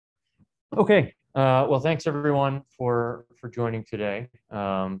Okay, well, thanks everyone for joining today.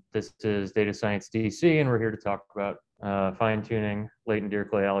 This is Data Science DC, and we're here to talk about fine-tuning latent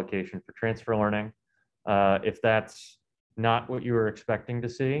Dirichlet allocation for transfer learning. If that's not what you were expecting to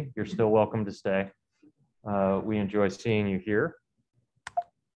see, you're still welcome to stay. We enjoy seeing you here.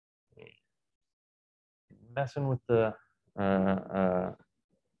 Messing with the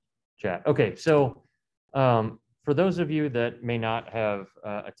chat. Okay, so for those of you that may not have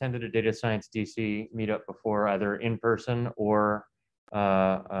attended a Data Science DC meetup before, either in person or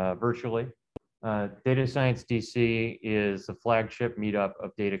virtually, Data Science DC is the flagship meetup of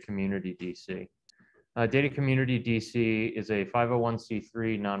Data Community DC. Data Community DC is a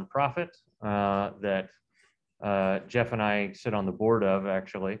 501c3 nonprofit that Jeff and I sit on the board of,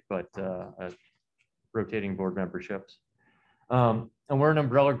 actually, but rotating board memberships. And we're an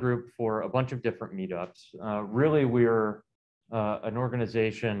umbrella group for a bunch of different meetups. Really, we're an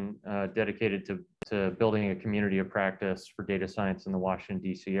organization dedicated to building a community of practice for data science in the Washington,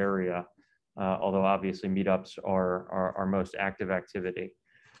 D.C. area, although obviously meetups are our most active activity.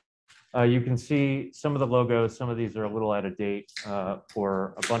 You can see some of the logos. Some of these are a little out of date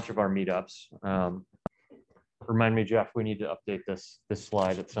for a bunch of our meetups. Remind me, Jeff, we need to update this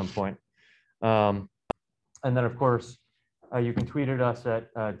slide at some point. And then, of course, you can tweet at us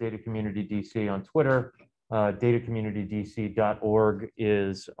at Data Community DC on Twitter. datacommunitydc.org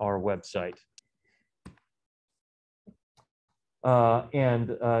is our website.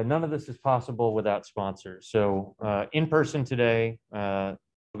 And none of this is possible without sponsors. So in person today,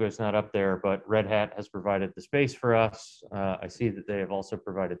 logo's not up there, but Red Hat has provided the space for us. I see that they have also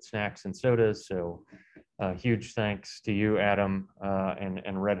provided snacks and sodas. So huge thanks to you, Adam,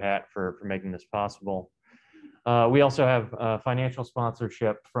 and Red Hat for making this possible. We also have financial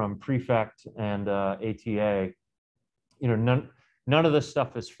sponsorship from Prefect and ATA. You know, none of this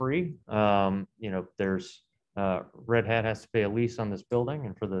stuff is free. You know, there's Red Hat has to pay a lease on this building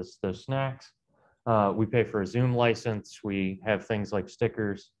and for those snacks. We pay for a Zoom license. We have things like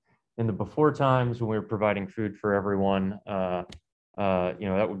stickers. In the before times when we were providing food for everyone, you know,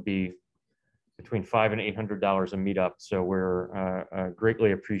 that would be between $500 and $800 a meetup. So we're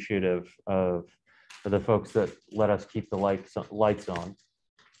greatly appreciative of the folks that let us keep the lights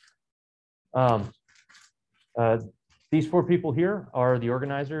on. These four people here are the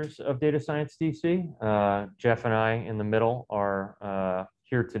organizers of Data Science DC. Jeff and I in the middle are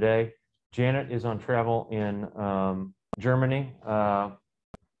here today. Janet is on travel in Germany,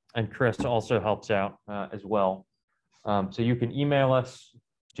 and Chris also helps out as well. So you can email us,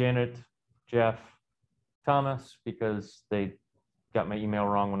 Janet, Jeff, Thomas, because they got my email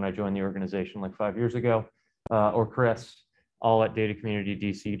wrong when I joined the organization like 5 years ago, or Chris, all at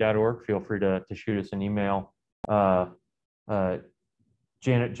datacommunitydc.org. Feel free to shoot us an email.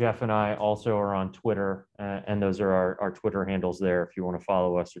 Janet, Jeff, and I also are on Twitter, and those are our Twitter handles there if you want to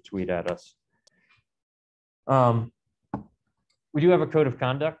follow us or tweet at us. We do have a code of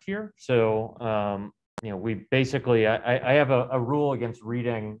conduct here. So, you know, we basically, I have a rule against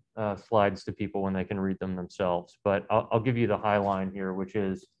reading slides to people when they can read them themselves, but I'll give you the high line here, which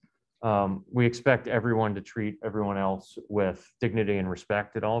is we expect everyone to treat everyone else with dignity and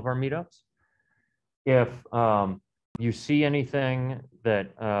respect at all of our meetups. If you see anything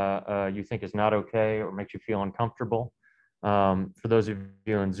that you think is not okay or makes you feel uncomfortable, for those of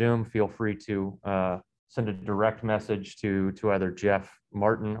you on Zoom, feel free to send a direct message to either Jeff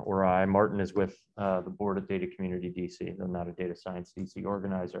Martin or I. Martin is with the board of Data Community DC, though not a Data Science DC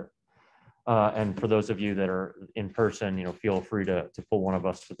organizer. And for those of you that are in person, you know, feel free to pull one of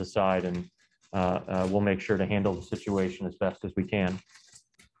us to the side, and we'll make sure to handle the situation as best as we can.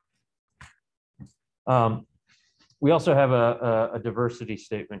 We also have a diversity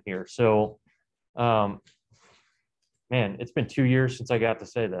statement here. So, man, it's been 2 years since I got to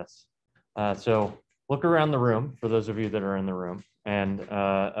say this. So look around the room, for those of you that are in the room, and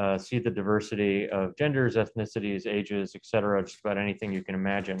see the diversity of genders, ethnicities, ages, et cetera, just about anything you can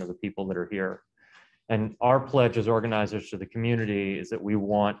imagine of the people that are here. And our pledge as organizers to the community is that we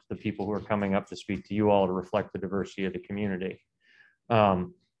want the people who are coming up to speak to you all to reflect the diversity of the community.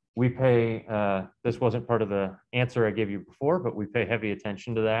 We pay, this wasn't part of the answer I gave you before, but we pay heavy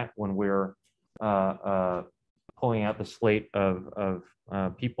attention to that when we're pulling out the slate of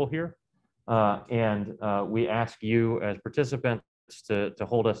people here. And we ask you as participants to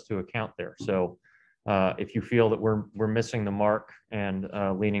hold us to account there. So if you feel that we're missing the mark and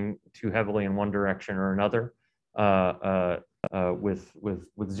leaning too heavily in one direction or another,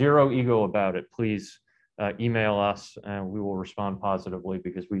 with zero ego about it, please email us and we will respond positively,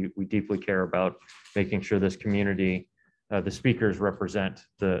 because we deeply care about making sure this community the speakers represent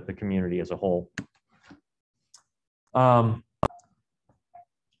the community as a whole.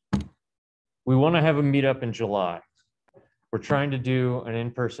 We want to have a meetup in July. We're trying to do an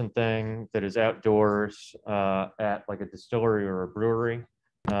in-person thing that is outdoors at like a distillery or a brewery.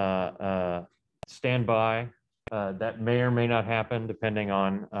 Stand by. That may or may not happen depending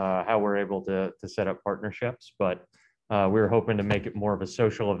on how we're able to set up partnerships, but we're hoping to make it more of a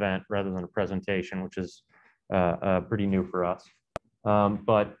social event rather than a presentation, which is pretty new for us.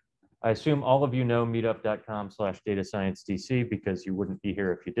 But I assume all of you know meetup.com/datasciencedc because you wouldn't be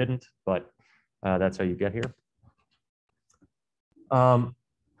here if you didn't, but that's how you get here. We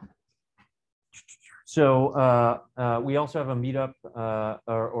also have a Meetup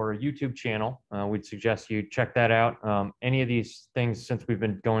or a YouTube channel. We'd suggest you check that out. Any of these things, since we've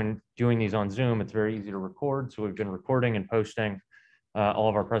been doing these on Zoom, it's very easy to record. So we've been recording and posting all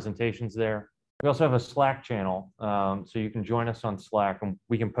of our presentations there. We also have a Slack channel, so you can join us on Slack, and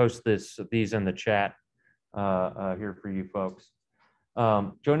we can post these in the chat here for you folks.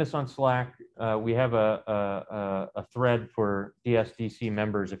 Join us on Slack. We have a thread for DSDC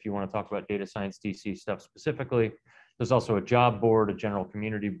members if you want to talk about data science DC stuff specifically. There's also a job board, a general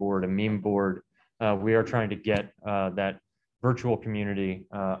community board, a meme board. We are trying to get that virtual community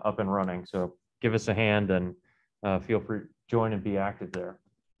up and running. So give us a hand and feel free to join and be active there.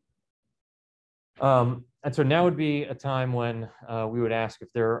 And so now would be a time when we would ask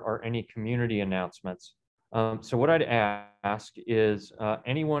if there are any community announcements. So what I'd ask is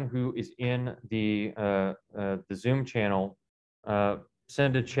anyone who is in the Zoom channel,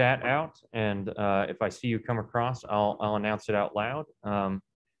 send a chat out, and if I see you come across, I'll announce it out loud. And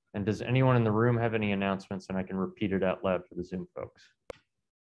does anyone in the room have any announcements, and I can repeat it out loud for the Zoom folks?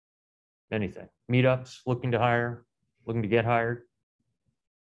 Anything? Meetups, looking to hire, looking to get hired?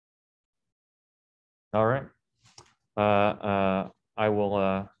 All right. I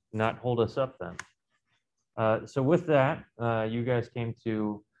will not hold us up then. So with that, you guys came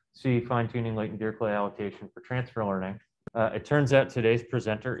to see fine-tuning latent Dirichlet allocation for transfer learning. It turns out today's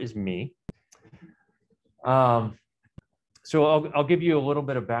presenter is me. So I'll give you a little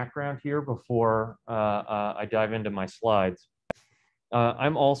bit of background here before I dive into my slides.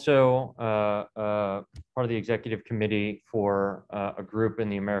 I'm also part of the executive committee for a group in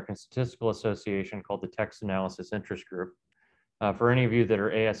the American Statistical Association called the Text Analysis Interest Group. For any of you that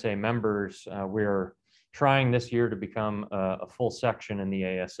are ASA members, we're trying this year to become a full section in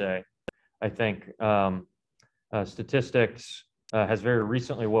the ASA. I think statistics has very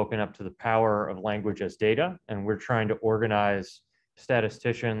recently woken up to the power of language as data, and we're trying to organize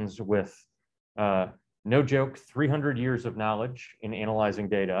statisticians with, no joke, 300 years of knowledge in analyzing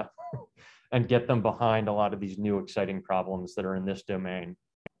data and get them behind a lot of these new exciting problems that are in this domain.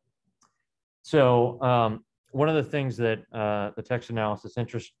 So one of the things that the Text Analysis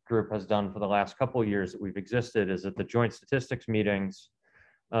Interest Group has done for the last couple of years that we've existed is at the joint statistics meetings,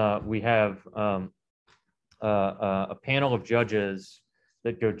 we have a panel of judges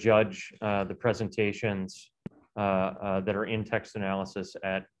that go judge the presentations that are in text analysis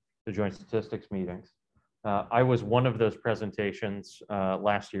at the joint statistics meetings. I was one of those presentations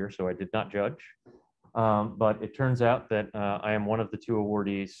last year, so I did not judge. But it turns out that I am one of the two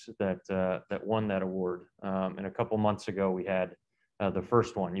awardees that won that award. And a couple months ago, we had the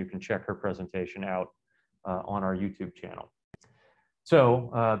first one. You can check her presentation out on our YouTube channel.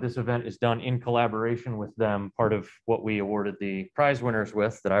 So this event is done in collaboration with them. Part of what we awarded the prize winners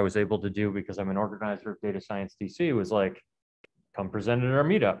with that I was able to do because I'm an organizer of Data Science DC was like, come present at our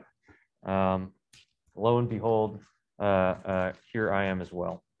meetup. Lo and behold, here I am as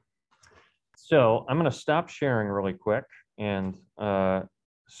well. So I'm going to stop sharing really quick and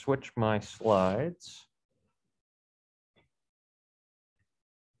switch my slides.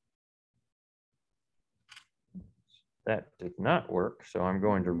 That did not work, so I'm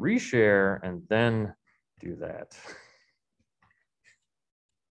going to reshare and then do that.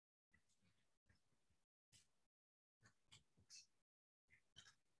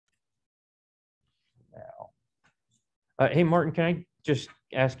 Now, hey, Martin, can I just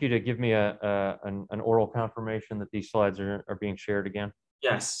ask you to give me an oral confirmation that these slides are being shared again?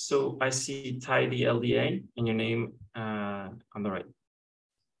 Yes, so I see tidylda and your name on the right.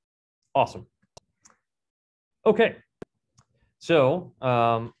 Awesome. Okay. So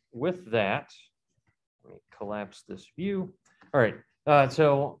with that, let me collapse this view. All right.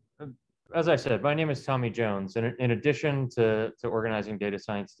 So as I said, my name is Tommy Jones. And in addition to organizing Data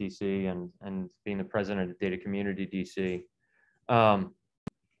Science DC and being the president of Data Community DC, I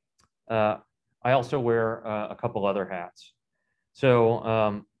also wear a couple other hats.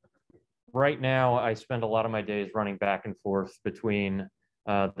 So right now, I spend a lot of my days running back and forth between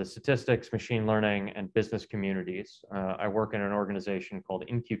the statistics, machine learning, and business communities. I work in an organization called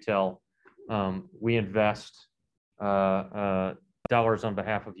In-Q-Tel. We invest dollars on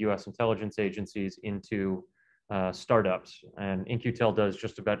behalf of US intelligence agencies into startups. And In-Q-Tel does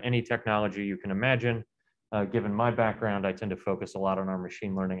just about any technology you can imagine. Given my background, I tend to focus a lot on our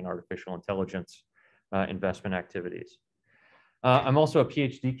machine learning and artificial intelligence investment activities. I'm also a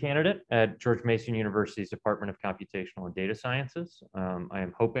PhD candidate at George Mason University's Department of Computational and Data Sciences. I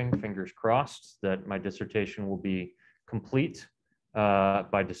am hoping, fingers crossed, that my dissertation will be complete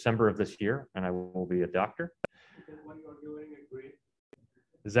by December of this year, and I will be a doctor.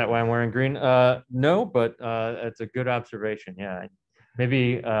 Is that why I'm wearing green? No, but it's a good observation. Yeah,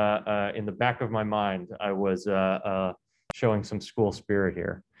 maybe in the back of my mind, I was showing some school spirit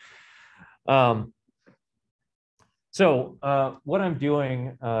here. So what I'm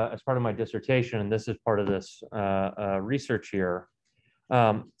doing as part of my dissertation, and this is part of this research here,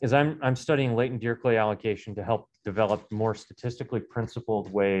 is I'm studying latent Dirichlet allocation to help develop more statistically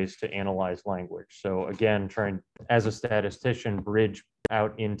principled ways to analyze language. So again, trying as a statistician, bridge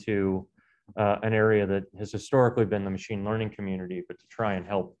out into an area that has historically been the machine learning community, but to try and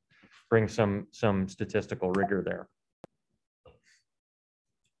help bring some statistical rigor there.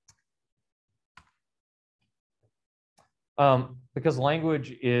 Because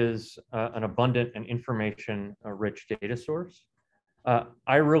language is an abundant and information-rich data source,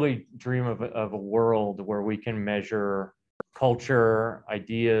 I really dream of a world where we can measure culture,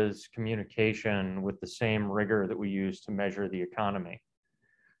 ideas, communication with the same rigor that we use to measure the economy.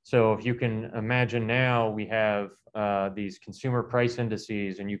 So if you can imagine now, we have these consumer price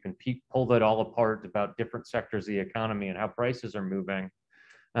indices, and you can pull that all apart about different sectors of the economy and how prices are moving,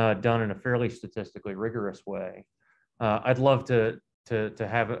 done in a fairly statistically rigorous way. I'd love to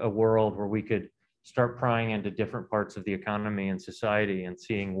have a world where we could start prying into different parts of the economy and society and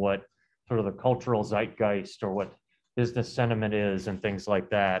seeing what sort of the cultural zeitgeist or what business sentiment is and things like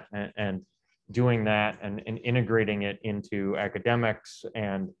that, and doing that and integrating it into academics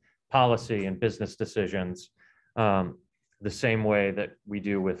and policy and business decisions the same way that we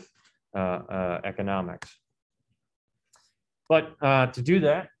do with economics. But to do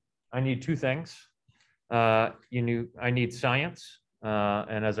that, I need two things. I need science.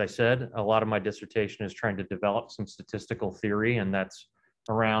 And as I said, a lot of my dissertation is trying to develop some statistical theory, and that's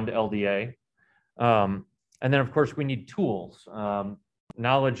around LDA. And then, of course, we need tools.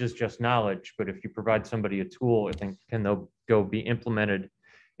 Knowledge is just knowledge, but if you provide somebody a tool, I think can go be implemented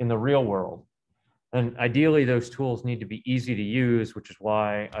in the real world. And ideally, those tools need to be easy to use, which is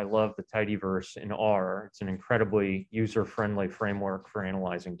why I love the tidyverse in R. It's an incredibly user-friendly framework for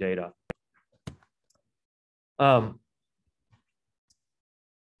analyzing data.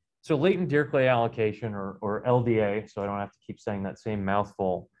 So latent Dirichlet allocation, or LDA, so I don't have to keep saying that same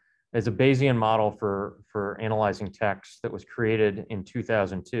mouthful, is a Bayesian model for analyzing text that was created in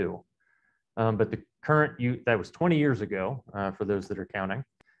 2002. But the current, that was 20 years ago, for those that are counting.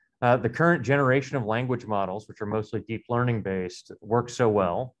 The current generation of language models, which are mostly deep learning based, work so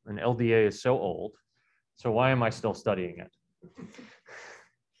well, and LDA is so old. So why am I still studying it?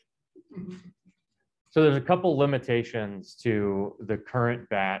 So there's a couple limitations to the current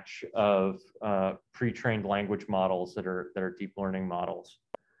batch of pre-trained language models that are deep learning models.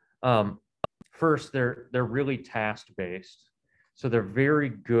 First, they're really task-based. So they're very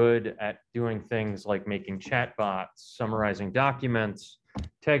good at doing things like making chatbots, summarizing documents,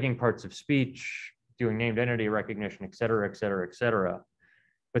 tagging parts of speech, doing named entity recognition, et cetera, et cetera, et cetera.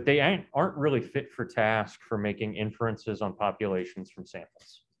 But they aren't really fit for task for making inferences on populations from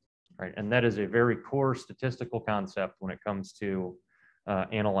samples. Right? And that is a very core statistical concept when it comes to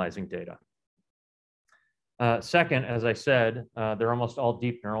analyzing data. Second, as I said, they're almost all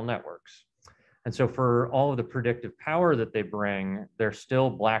deep neural networks. And so for all of the predictive power that they bring, they're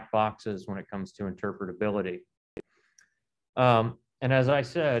still black boxes when it comes to interpretability. And as I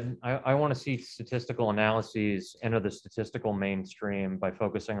said, I want to see statistical analyses enter the statistical mainstream by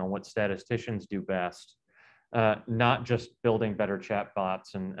focusing on what statisticians do best. Not just building better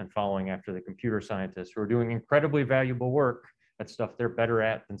chatbots and following after the computer scientists who are doing incredibly valuable work at stuff they're better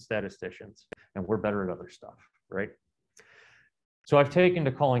at than statisticians, and we're better at other stuff, right? So I've taken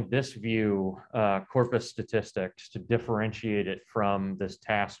to calling this view corpus statistics to differentiate it from this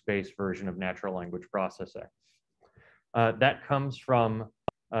task-based version of natural language processing. That comes from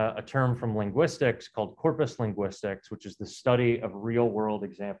a term from linguistics called corpus linguistics, which is the study of real-world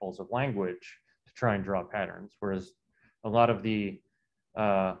examples of language to try and draw patterns, whereas a lot of the,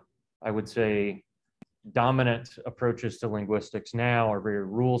 I would say, dominant approaches to linguistics now are very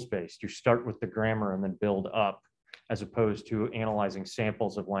rules-based. You start with the grammar and then build up, as opposed to analyzing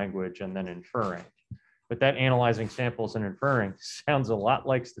samples of language and then inferring. But that analyzing samples and inferring sounds a lot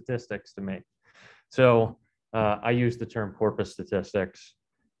like statistics to me. So I use the term corpus statistics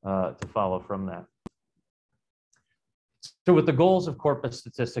to follow from that. So with the goals of corpus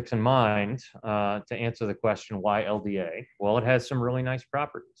statistics in mind, to answer the question, why LDA? Well, it has some really nice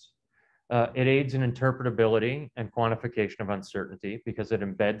properties. It aids in interpretability and quantification of uncertainty because it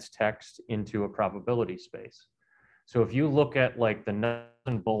embeds text into a probability space. So if you look at like the nuts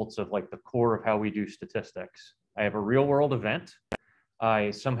and bolts of like the core of how we do statistics, I have a real world event.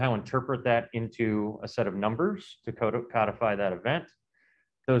 I somehow interpret that into a set of numbers to codify that event.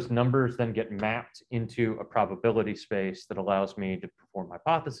 Those numbers then get mapped into a probability space that allows me to perform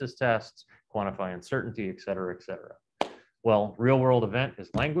hypothesis tests, quantify uncertainty, et cetera, et cetera. Well, real world event is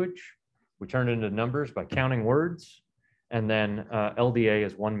language. We turn it into numbers by counting words. And then LDA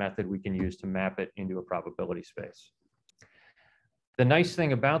is one method we can use to map it into a probability space. The nice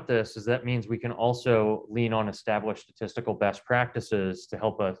thing about this is that means we can also lean on established statistical best practices to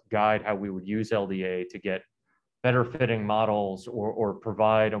help us guide how we would use LDA to get better fitting models or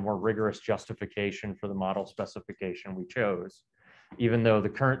provide a more rigorous justification for the model specification we chose. Even though the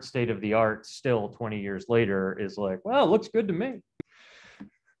current state of the art still 20 years later is like, well, it looks good to me.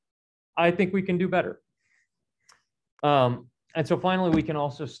 I think we can do better. And so finally, we can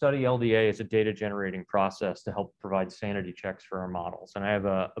also study LDA as a data generating process to help provide sanity checks for our models. And I have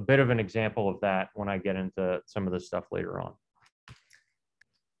a bit of an example of that when I get into some of this stuff later on.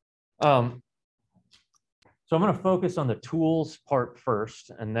 So I'm going to focus on the tools part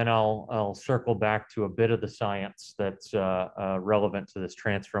first, and then I'll circle back to a bit of the science that's relevant to this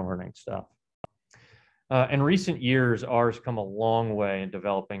transfer learning stuff. In recent years, R's come a long way in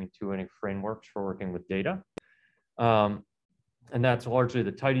developing intuitive frameworks for working with data. And that's largely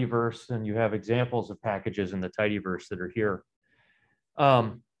the tidyverse, and you have examples of packages in the tidyverse that are here.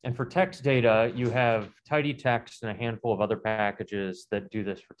 And for text data, you have tidytext and a handful of other packages that do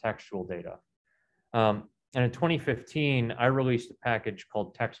this for textual data. And in 2015, I released a package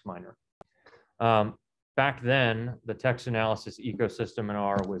called TextMiner. Back then, the text analysis ecosystem in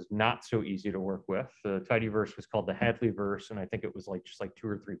R was not so easy to work with. The tidyverse was called the Hadleyverse, and I think it was like just like 2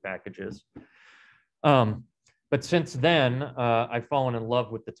 or 3 packages. But since then, I've fallen in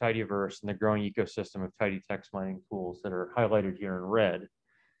love with the tidyverse and the growing ecosystem of tidy text mining tools that are highlighted here in red.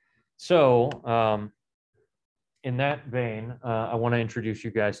 So in that vein, I want to introduce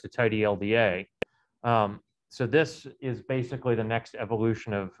you guys to tidylda. So this is basically the next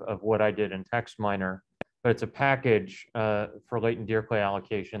evolution of what I did in TextMiner, but it's a package for latent Dirichlet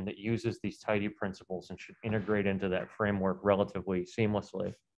allocation that uses these tidy principles and should integrate into that framework relatively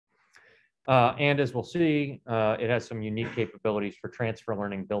seamlessly. And as we'll see, it has some unique capabilities for transfer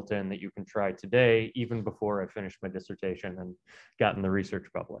learning built in that you can try today, even before I finished my dissertation and gotten the research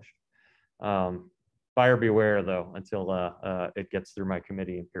published. Buyer beware, though, until it gets through my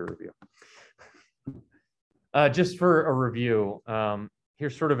committee and peer review. Just for a review,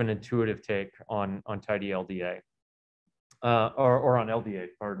 here's sort of an intuitive take on tidylda, or on LDA,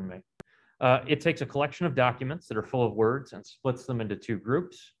 pardon me. It takes a collection of documents that are full of words and splits them into 2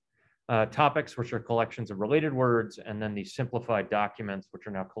 groups. Topics, which are collections of related words, and then these simplified documents, which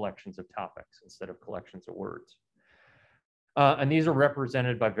are now collections of topics instead of collections of words. And these are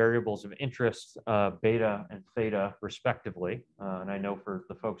represented by variables of interest, beta and theta, respectively. And I know for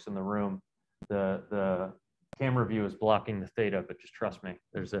the folks in the room, the camera view is blocking the theta, but just trust me,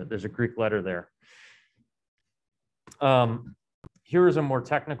 there's a Greek letter there. Here is a more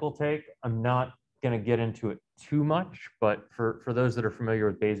technical take. I'm not going to get into it too much, but for those that are familiar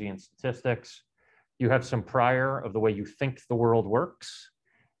with Bayesian statistics, you have some prior of the way you think the world works.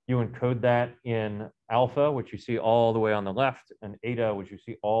 You encode that in alpha, which you see all the way on the left, and eta, which you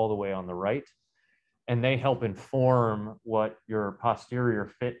see all the way on the right. And they help inform what your posterior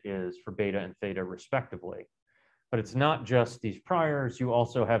fit is for beta and theta, respectively. But it's not just these priors. You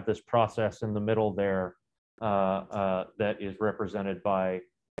also have this process in the middle there that is represented by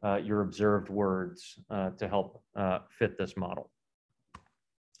your observed words to help fit this model.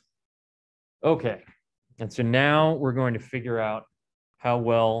 Okay, and so now we're going to figure out how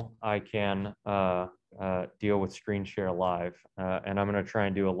well I can deal with screen share live. And I'm going to try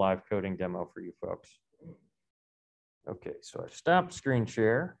and do a live coding demo for you folks. Okay, so I've stopped screen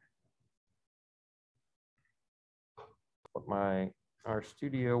share. Put my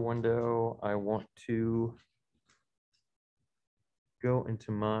RStudio window. I want to go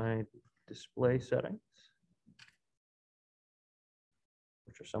into my display settings,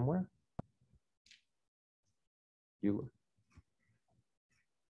 which are somewhere. Euler.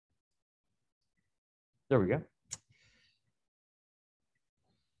 There we go.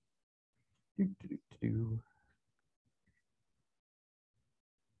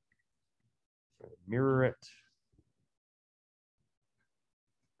 Mirror it.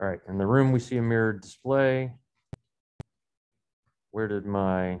 All right, in the room we see a mirrored display. Where did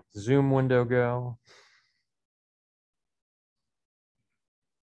my Zoom window go?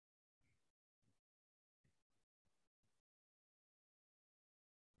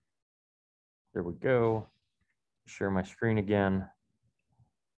 There we go. Share my screen again.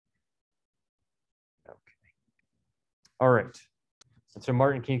 Okay. All right. And so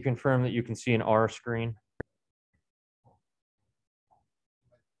Martin, can you confirm that you can see an R screen?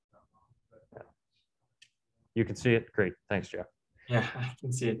 Yeah. You can see it? Great. Thanks, Jeff. Yeah, I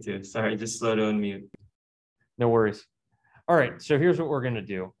can see it too. Sorry, just slow to unmute. No worries. All right, so here's what we're going to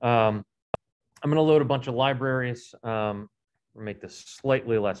do. I'm going to load a bunch of libraries. Make this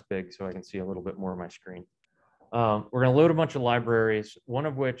slightly less big so I can see a little bit more of my screen. We're going to load a bunch of libraries, one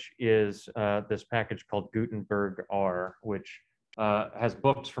of which is this package called Gutenberg R, which has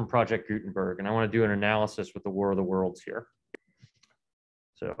books from Project Gutenberg. And I want to do an analysis with the War of the Worlds here.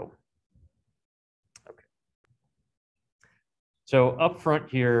 So, okay. So up front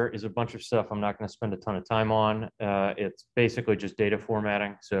here is a bunch of stuff I'm not going to spend a ton of time on. It's basically just data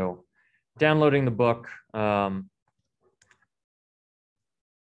formatting. So downloading the book.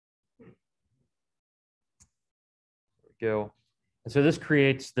 Go. And so this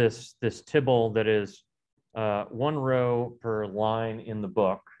creates this tibble that is one row per line in the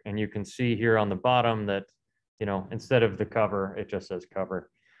book. And you can see here on the bottom that, you know, instead of the cover, it just says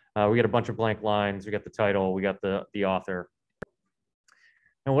cover. We got a bunch of blank lines. We got the title. We got the author.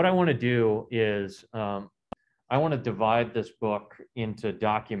 And what I want to do is I want to divide this book into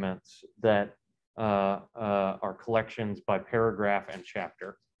documents that are collections by paragraph and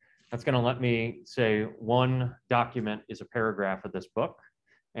chapter. That's going to let me say one document is a paragraph of this book,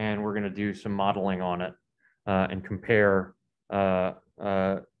 and we're going to do some modeling on it and compare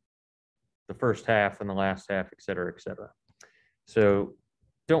the first half and the last half, et cetera, et cetera. So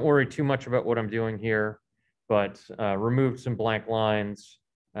don't worry too much about what I'm doing here, but removed some blank lines,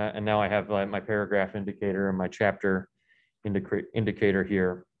 and now I have my paragraph indicator and my chapter indicator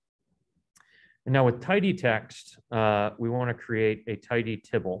here. And now with tidy text, we want to create a tidy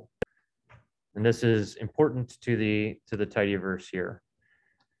tibble. And this is important to the tidyverse here.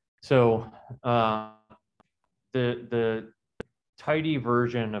 So the tidy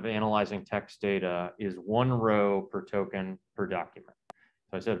version of analyzing text data is one row per token per document.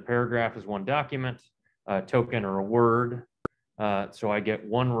 So I said a paragraph is one document, a token or a word. So I get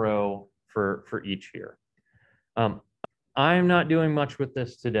one row for each here. I'm not doing much with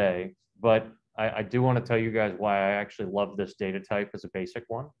this today, but I do want to tell you guys why I actually love this data type as a basic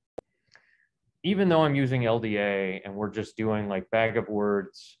one. Even though I'm using LDA and we're just doing like bag of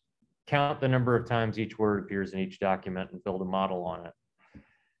words, count the number of times each word appears in each document and build a model on it.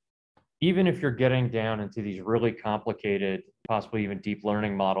 Even if you're getting down into these really complicated, possibly even deep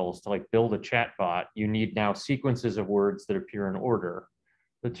learning models to like build a chatbot, you need now sequences of words that appear in order.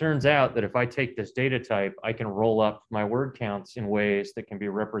 It turns out that if I take this data type, I can roll up my word counts in ways that can be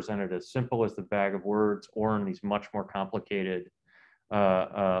represented as simple as the bag of words or in these much more complicated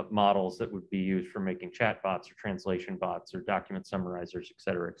models that would be used for making chatbots or translation bots or document summarizers, et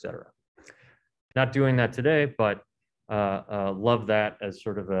cetera, et cetera. Not doing that today, but love that as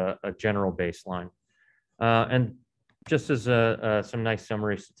sort of a general baseline. And just as some nice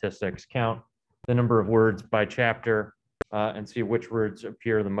summary statistics, count the number of words by chapter and see which words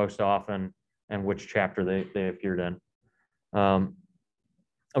appear the most often and which chapter they appeared in.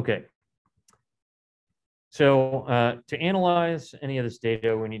 Okay. So to analyze any of this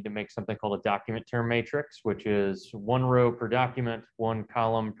data, we need to make something called a document term matrix, which is one row per document, one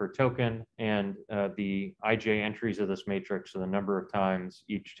column per token, and the IJ entries of this matrix, so the number of times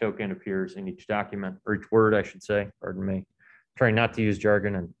each token appears in each document, or each word, I should say, pardon me. Trying not to use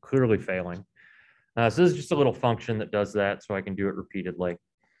jargon and clearly failing. So this is just a little function that does that, so I can do it repeatedly.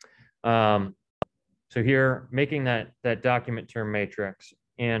 So here, making that document term matrix,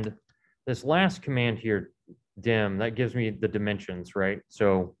 and this last command here, dim, that gives me the dimensions, right?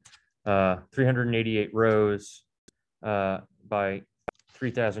 So 388 rows by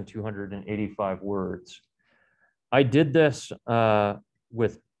 3,285 words. I did this by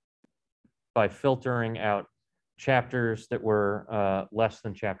filtering out chapters that were less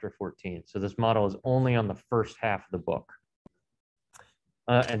than chapter 14. So this model is only on the first half of the book.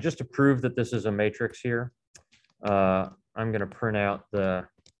 And just to prove that this is a matrix here, I'm going to print out the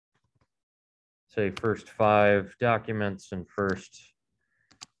say first 5 documents and first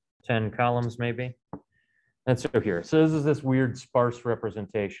 10 columns maybe. And so here, so this is this weird sparse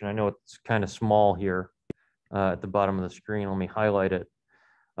representation. I know it's kind of small here at the bottom of the screen. Let me highlight it.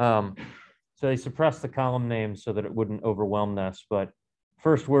 So they suppressed the column names so that it wouldn't overwhelm this, but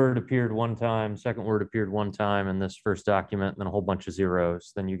first word appeared one time, second word appeared one time in this first document, and then a whole bunch of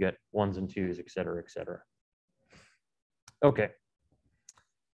zeros. Then you get 1s and 2s, et cetera, et cetera. Okay.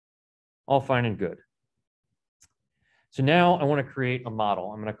 All fine and good. So now I want to create a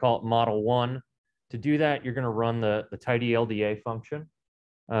model. I'm going to call it model 1. To do that, you're going to run the tidylda function.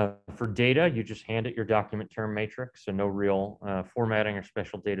 For data, you just hand it your document term matrix, so no real formatting or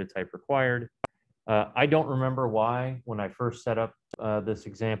special data type required. I don't remember why, when I first set up this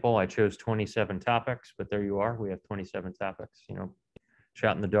example, I chose 27 topics, but there you are. We have 27 topics, you know,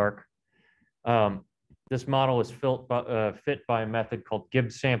 shot in the dark. This model is fit by a method called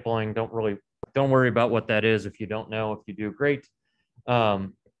Gibbs sampling. Don't worry about what that is if you don't know. If you do, great. But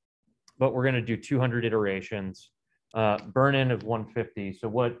we're going to do 200 iterations, burn in of 150. So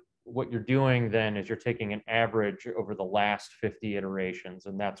what you're doing then is you're taking an average over the last 50 iterations,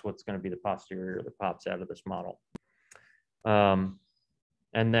 and that's what's going to be the posterior that pops out of this model. And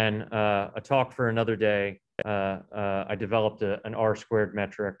then a talk for another day, I developed an R-squared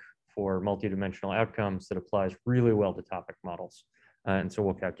metric for multidimensional outcomes that applies really well to topic models. And so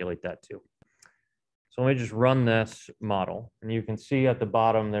we'll calculate that too. So let me just run this model, and you can see at the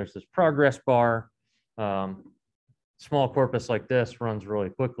bottom there's this progress bar. Small corpus like this runs really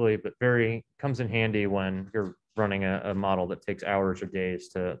quickly, but comes in handy when you're running a model that takes hours or days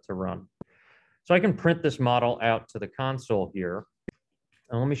to run. So I can print this model out to the console here,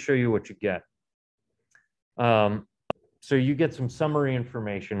 and let me show you what you get. So you get some summary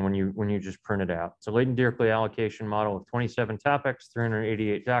information when you just print it out. So Latent Dirichlet Allocation model of 27 topics,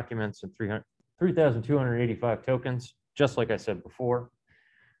 388 documents, and 3,285 tokens, just like I said before.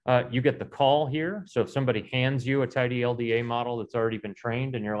 You get the call here. So if somebody hands you a tidylda model that's already been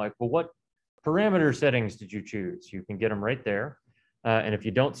trained and you're like, well, what parameter settings did you choose? You can get them right there. And if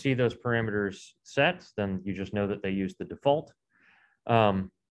you don't see those parameters set, then you just know that they use the default.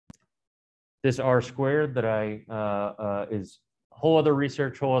 This R-squared that is whole other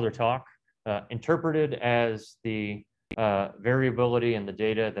research, whole other talk, interpreted as the variability in the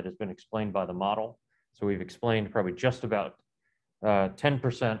data that has been explained by the model. So we've explained probably just about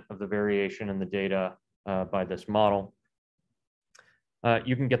 10% of the variation in the data by this model.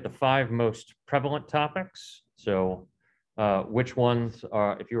 You can get the 5 most prevalent topics. So which ones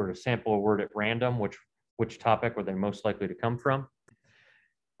are, if you were to sample a word at random, which topic were they most likely to come from?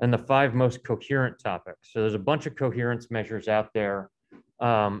 And the 5 most coherent topics. So there's a bunch of coherence measures out there,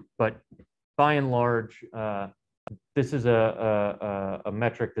 but by and large, this is a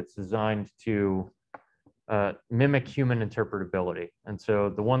metric that's designed to mimic human interpretability. And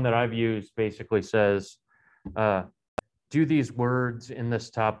so the one that I've used basically says, do these words in this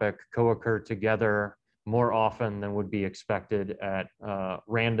topic co-occur together more often than would be expected at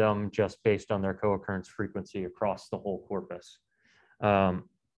random, just based on their co-occurrence frequency across the whole corpus, to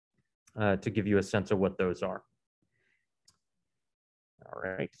give you a sense of what those are. All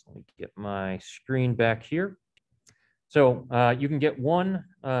right, so let me get my screen back here. So you can get one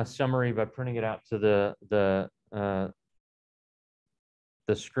summary by printing it out to the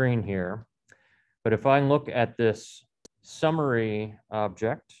screen here. But if I look at this summary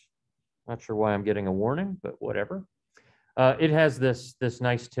object, not sure why I'm getting a warning, but whatever. It has this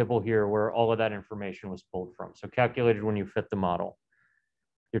nice tibble here where all of that information was pulled from. So calculated when you fit the model.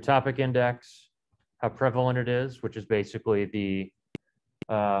 Your topic index, how prevalent it is, which is basically the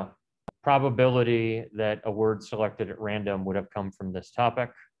probability that a word selected at random would have come from this topic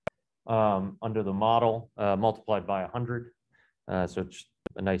under the model, multiplied by 100. So it's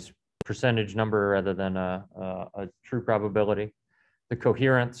a nice percentage number rather than a true probability. The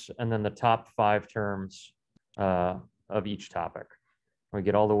coherence, and then the top 5 terms of each topic. We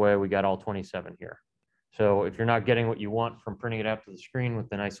get all the way, we got all 27 here. So if you're not getting what you want from printing it out to the screen with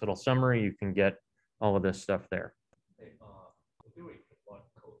the nice little summary, you can get all of this stuff there.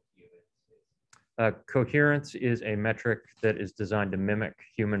 Coherence is a metric that is designed to mimic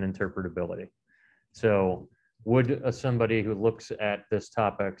human interpretability. So would somebody who looks at this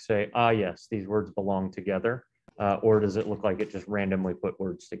topic say, ah, yes, these words belong together? Or does it look like it just randomly put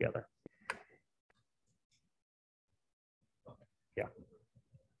words together? Yeah,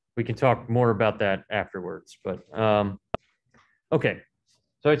 we can talk more about that afterwards, but okay.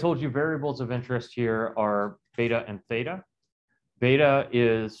 So I told you variables of interest here are beta and theta. Beta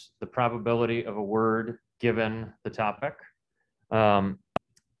is the probability of a word given the topic.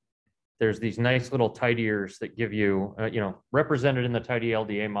 there's these nice little tidiers that give you, represented in the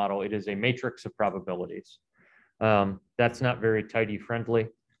tydylda model, it is a matrix of probabilities. That's not very tidy friendly.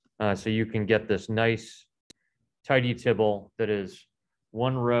 So you can get this nice tidy tibble that is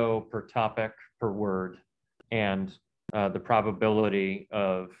one row per topic per word, and the probability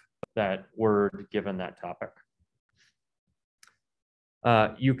of that word given that topic.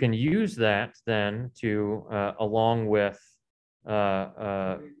 You can use that then to, along with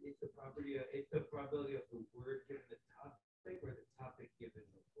it's the probability of the word given the topic or the topic given the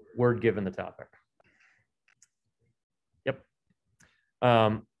word? Word given the topic. Yep.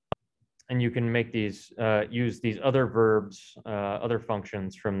 And you can make these, use these other verbs, other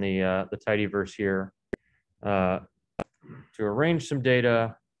functions from the tidyverse here to arrange some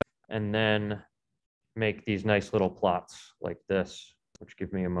data and then make these nice little plots like this, which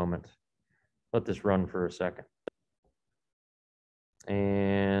give me a moment. Let this run for a second.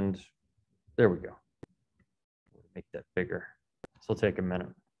 And there we go. Make that bigger. This will take a minute.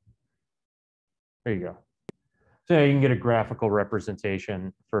 There you go. So you can get a graphical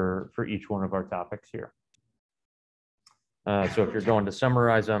representation for each one of our topics here. So if you're going to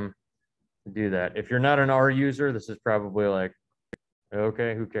summarize them, do that. If you're not an R user, this is probably like,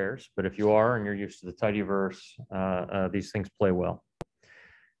 okay, who cares? But if you are and you're used to the tidyverse, these things play well.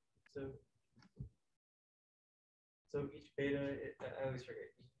 So each beta, I always forget,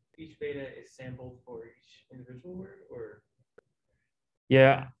 each beta is sampled for each individual word, or?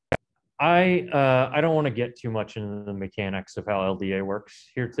 Yeah, I don't want to get too much into the mechanics of how LDA works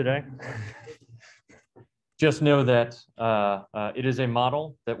here today. Just know that it is a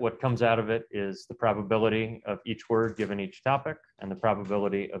model that what comes out of it is the probability of each word given each topic and the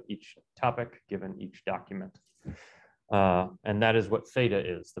probability of each topic given each document. And that is what theta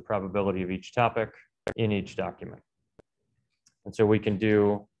is, the probability of each topic in each document. And so we can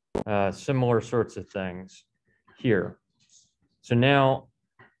do similar sorts of things here. So now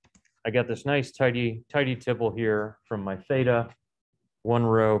I got this nice tidy tibble here from my theta, one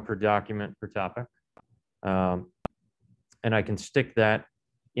row per document per topic. And I can stick that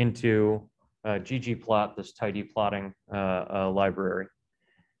into ggplot, this tidy plotting library.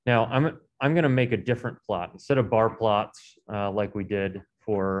 Now I'm going to make a different plot. Instead of bar plots like we did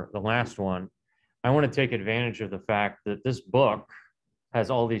for the last one, I want to take advantage of the fact that this book has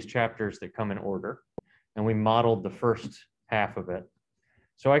all these chapters that come in order, and we modeled the first half of it.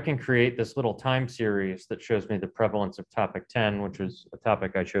 So I can create this little time series that shows me the prevalence of topic 10, which was a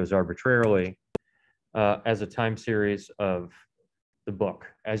topic I chose arbitrarily, as a time series of the book.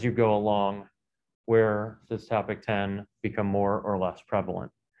 As you go along, where does topic 10 become more or less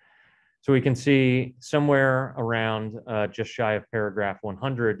prevalent? So we can see somewhere around just shy of paragraph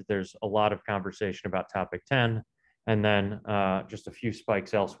 100, there's a lot of conversation about topic 10, and then just a few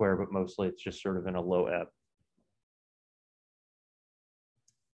spikes elsewhere, but mostly it's just sort of in a low ebb.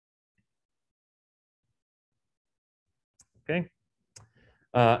 Okay,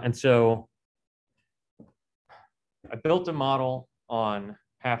 and so I built a model on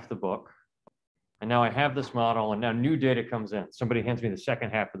half the book, and now I have this model, and now new data comes in. Somebody hands me the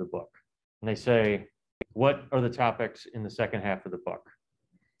second half of the book, and they say, what are the topics in the second half of the book?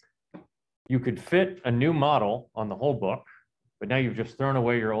 You could fit a new model on the whole book, but now you've just thrown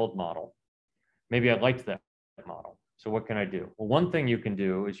away your old model. Maybe I liked that model. So what can I do? Well, one thing you can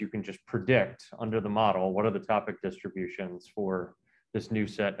do is you can just predict under the model, what are the topic distributions for this new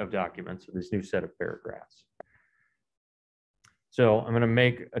set of documents, or this new set of paragraphs. So I'm going to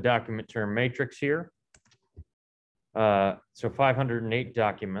make a document term matrix here. So 508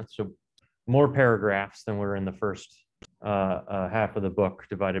 documents, so more paragraphs than were in the first half of the book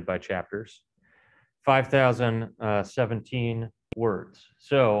divided by chapters. 5,017 words.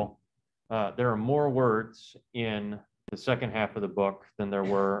 So there are more words in the second half of the book than there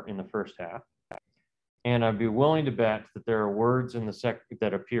were in the first half. And I'd be willing to bet that there are words in the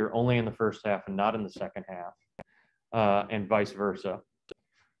that appear only in the first half and not in the second half, and vice versa.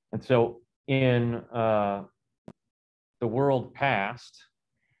 And so in the world past,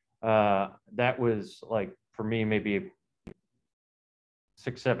 that was like, for me, maybe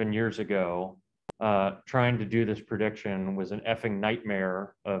 6-7 years ago, trying to do this prediction was an effing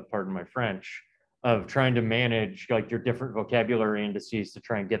nightmare, pardon my French, of trying to manage like your different vocabulary indices to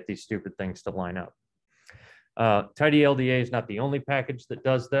try and get these stupid things to line up. tDLDA is not the only package that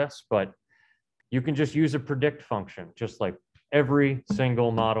does this, but you can just use a predict function, just like every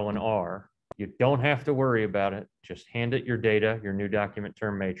single model in R. You don't have to worry about it. Just hand it your data, your new document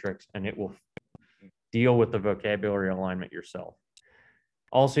term matrix, and it will deal with the vocabulary alignment yourself.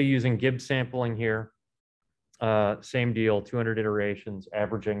 Also using Gibbs sampling here. same deal, 200 iterations,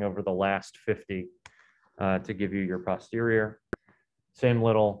 averaging over the last 50 to give you your posterior. Same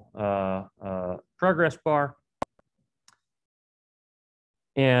little progress bar.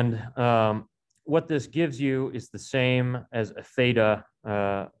 And what this gives you is the same as a theta,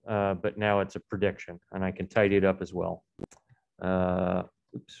 but now it's a prediction, and I can tidy it up as well.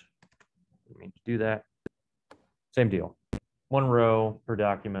 Oops, didn't mean to do that. Same deal. One row per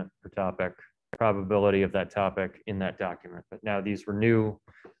document per topic, probability of that topic in that document. But now these were new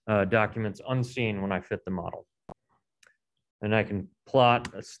documents unseen when I fit the model. And I can plot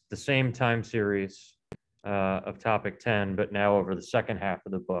the same time series of topic 10, but now over the second half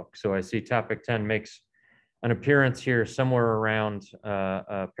of the book. So I see topic 10 makes an appearance here somewhere around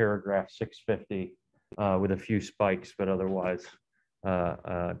paragraph 650 with a few spikes, but otherwise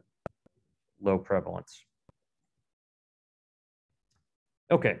low prevalence.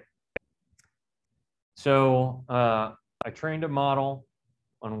 Okay. So I trained a model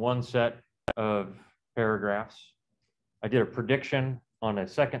on one set of paragraphs. I did a prediction on a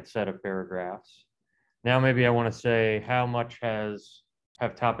second set of paragraphs. Now maybe I want to say how much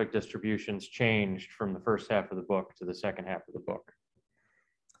have topic distributions changed from the first half of the book to the second half of the book.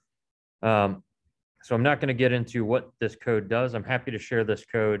 So I'm not going to get into what this code does. I'm happy to share this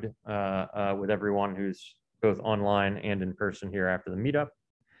code with everyone who's both online and in person here after the meetup.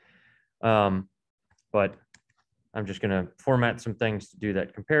 But I'm just going to format some things to do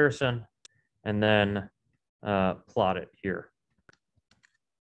that comparison and then plot it here.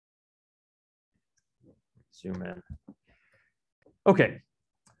 Zoom in. Okay,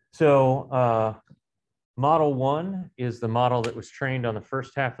 so model 1 is the model that was trained on the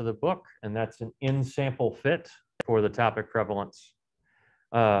first half of the book, and that's an in-sample fit for the topic prevalence.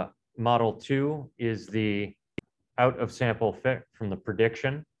 Model 2 is the out-of-sample fit from the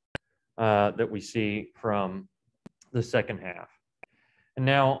prediction that we see from the second half. And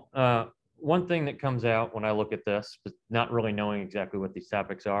now, one thing that comes out when I look at this, but not really knowing exactly what these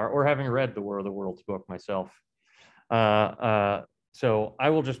topics are, or having read the War of the Worlds book myself, so I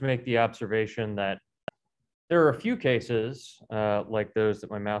will just make the observation that there are a few cases, like those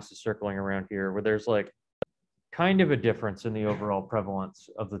that my mouse is circling around here, where there's like kind of a difference in the overall prevalence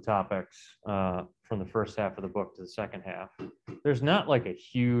of the topics from the first half of the book to the second half. There's not like a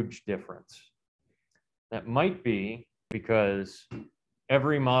huge difference. That might be because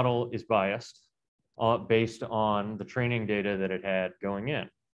every model is biased based on the training data that it had going in.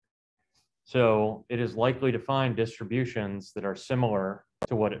 So it is likely to find distributions that are similar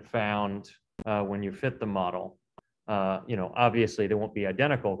to what it found when you fit the model. You know, obviously they won't be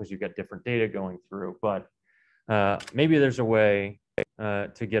identical because you've got different data going through, but maybe there's a way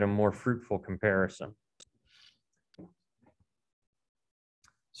to get a more fruitful comparison.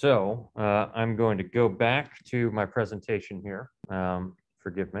 So I'm going to go back to my presentation here.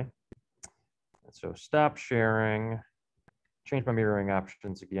 Forgive me. So stop sharing, change my mirroring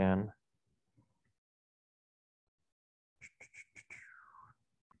options again.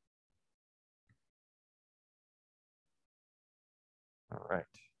 All right.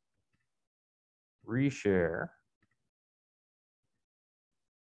 Reshare.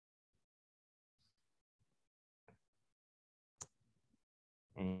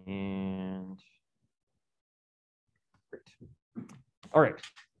 And great. All right.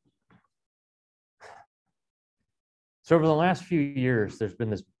 So over the last few years, there's been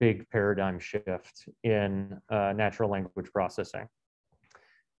this big paradigm shift in natural language processing.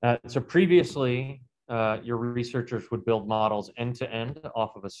 So previously, your researchers would build models end-to-end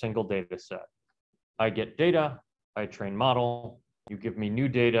off of a single data set. I get data, I train model, you give me new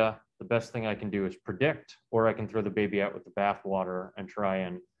data, the best thing I can do is predict, or I can throw the baby out with the bathwater and try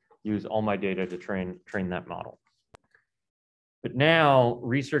and use all my data to train that model. But now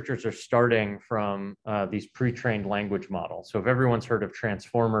researchers are starting from these pre-trained language models. So if everyone's heard of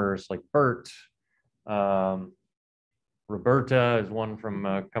transformers like BERT, Roberta is one from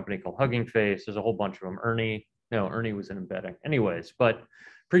a company called Hugging Face. There's a whole bunch of them. Ernie was in embedding. Anyways, but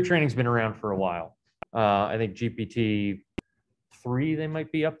pre-training's been around for a while. I think GPT-3 they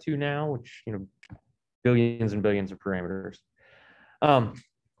might be up to now, which, you know, billions and billions of parameters.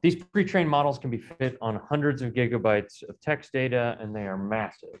 These pre-trained models can be fit on hundreds of gigabytes of text data, and they are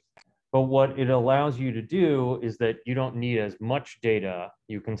massive. But what it allows you to do is that you don't need as much data.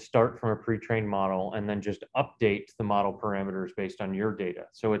 You can start from a pre-trained model and then just update the model parameters based on your data.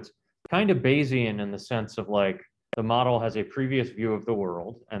 So it's kind of Bayesian in the sense of like the model has a previous view of the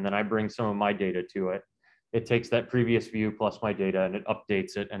world, and then I bring some of my data to it. It takes that previous view plus my data and it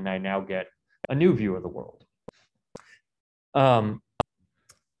updates it, and I now get a new view of the world.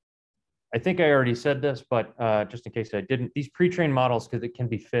 I think I already said this, but just in case I didn't, these pre-trained models, because it can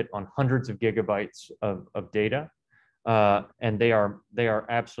be fit on hundreds of gigabytes of data, and they are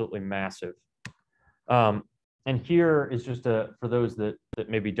absolutely massive. And here is just for those that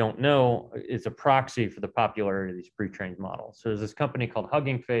maybe don't know, it's a proxy for the popularity of these pre-trained models. So there's this company called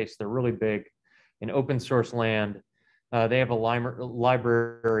Hugging Face. They're really big in open source land. They have a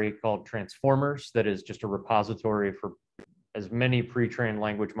library called Transformers that is just a repository for as many pre-trained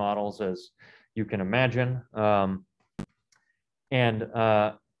language models as you can imagine. According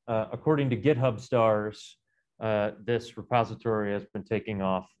to GitHub stars, this repository has been taking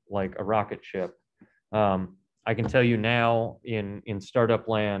off like a rocket ship. I can tell you now in startup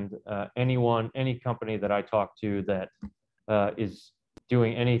land, any company that I talk to that is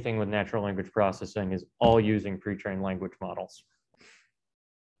doing anything with natural language processing is all using pre-trained language models.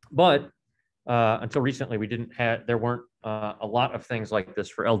 But until recently, there weren't a lot of things like this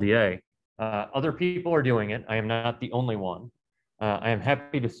for LDA. Other people are doing it. I am not the only one. I am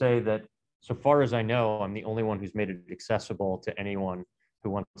happy to say that so far as I know, I'm the only one who's made it accessible to anyone who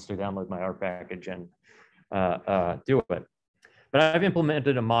wants to download my R package and do it. But I've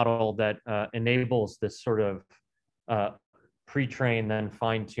implemented a model that enables this sort of pre-train, then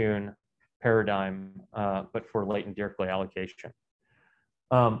fine-tune paradigm, but for latent Dirichlet allocation.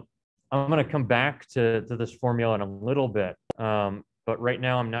 I'm going to come back to this formula in a little bit, but right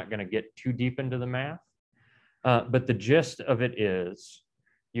now I'm not going to get too deep into the math. But the gist of it is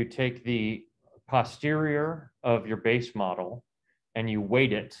you take the posterior of your base model and you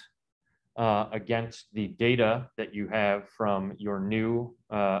weight it against the data that you have from your new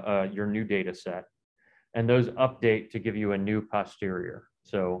data set, and those update to give you a new posterior.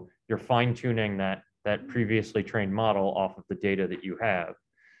 So you're fine-tuning that previously trained model off of the data that you have.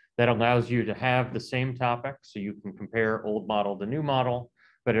 That allows you to have the same topic, so you can compare old model to new model,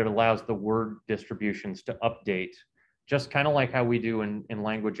 but it allows the word distributions to update, just kind of like how we do in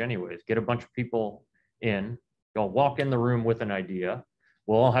language anyways. Get a bunch of people in, you'll walk in the room with an idea,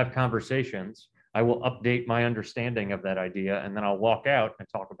 we'll all have conversations, I will update my understanding of that idea, and then I'll walk out and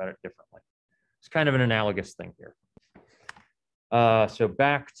talk about it differently. It's kind of an analogous thing here. So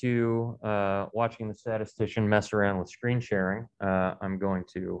back to watching the statistician mess around with screen sharing. I'm going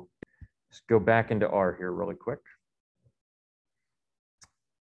to just go back into R here really quick.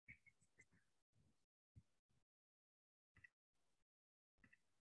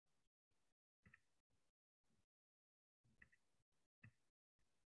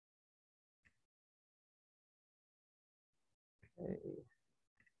 Okay.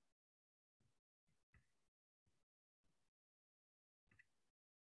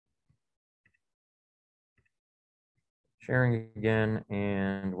 Sharing again,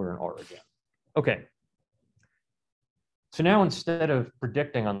 and we're in R again. Okay. So now instead of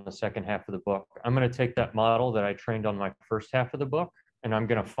predicting on the second half of the book, I'm going to take that model that I trained on my first half of the book, and I'm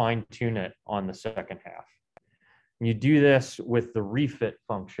going to fine tune it on the second half. And you do this with the refit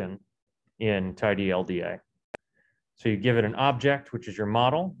function in tidylda. So you give it an object, which is your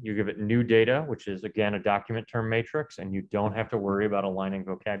model. You give it new data, which is, again, a document term matrix, and you don't have to worry about aligning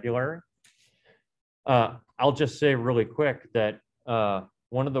vocabulary. I'll just say really quick that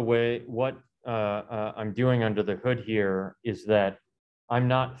one of the what I'm doing under the hood here is that I'm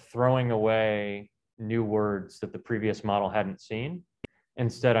not throwing away new words that the previous model hadn't seen.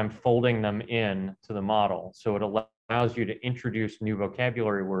 Instead, I'm folding them in to the model. So it allows you to introduce new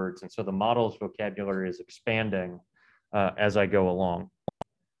vocabulary words. And so the model's vocabulary is expanding as I go along.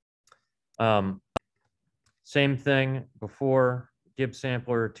 Same thing before, Gibbs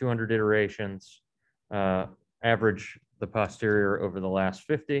sampler, 200 iterations, average the posterior over the last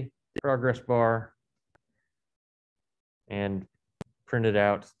 50, progress bar, and printed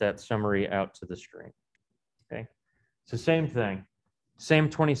out that summary out to the screen. Okay, so same thing, same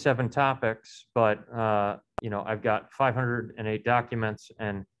 27 topics, but I've got 508 documents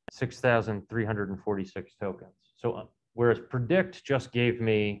and 6,346 tokens. So whereas predict just gave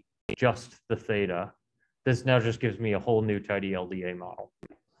me just the theta, this now just gives me a whole new tidylda model.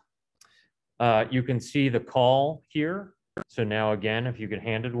 You can see the call here. So now again, if you get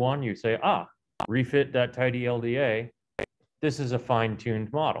handed one, you say, refit.tidylda. This is a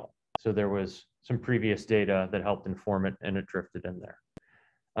fine-tuned model. So there was some previous data that helped inform it, and it drifted in there.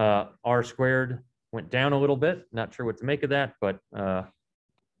 R squared went down a little bit. Not sure what to make of that, but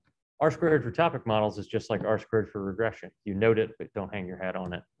R squared for topic models is just like R squared for regression. You note it, but don't hang your hat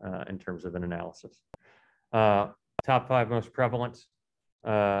on it in terms of an analysis. Top 5 most prevalent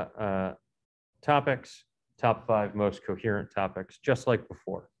topics, top 5 most coherent topics, just like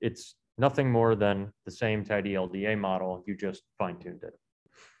before. It's nothing more than the same tidylda model, you just fine-tuned it.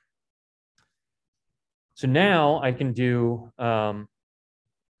 So now I can do a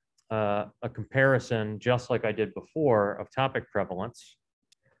comparison just like I did before of topic prevalence,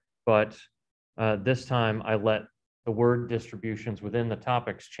 but this time I let the word distributions within the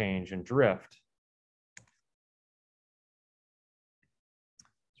topics change and drift.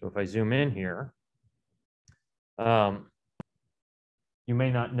 So if I zoom in here, you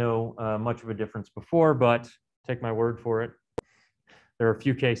may not know much of a difference before, but take my word for it. There are a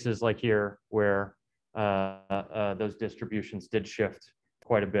few cases like here where those distributions did shift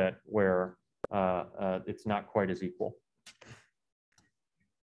quite a bit, where it's not quite as equal.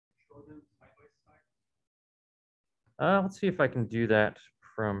 Let's see if I can do that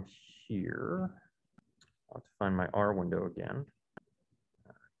from here. I'll have to find my R window again.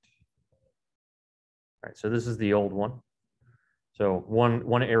 All right, so this is the old one. So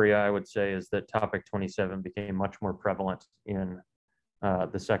one area I would say is that topic 27 became much more prevalent in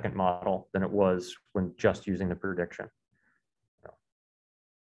the second model than it was when just using the prediction.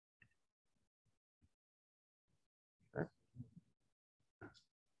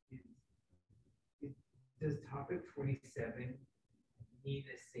 Does topic 27 mean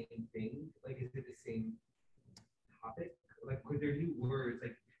the same thing? Like, is it the same topic? Like, could there new words?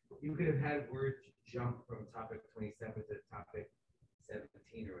 Like, you could have had words jump from topic 27 to topic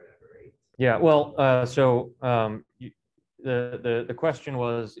 17 or whatever, right? Yeah, well, the question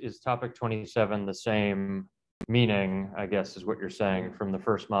was, is topic 27 the same meaning, I guess is what you're saying, from the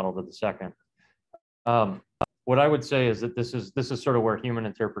first model to the second. What I would say is that this is sort of where human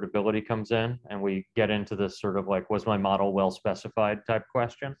interpretability comes in, and we get into this sort of like, was my model well specified type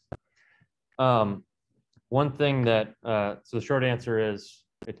question. One thing that, so the short answer is,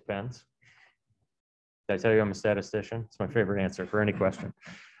 it depends. Did I tell you I'm a statistician? It's my favorite answer for any question.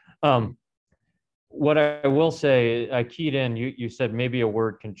 What I will say, I keyed in, you said maybe a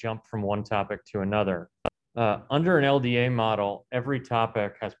word can jump from one topic to another. Under an LDA model, every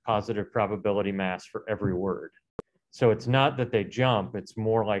topic has positive probability mass for every word. So it's not that they jump, it's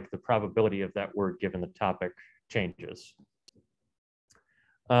more like the probability of that word given the topic changes.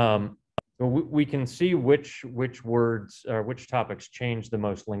 We can see which words or which topics change the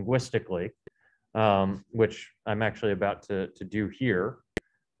most linguistically, which I'm actually about to do here.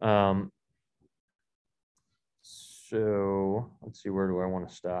 So let's see, where do I want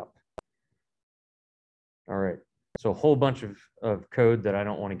to stop? All right, so a whole bunch of code that I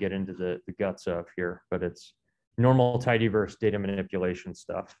don't want to get into the guts of here, but it's normal tidyverse data manipulation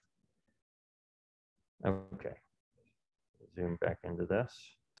stuff. Okay, zoom back into this.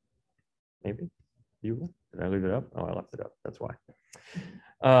 Maybe did I leave it up? Oh, I left it up. That's why.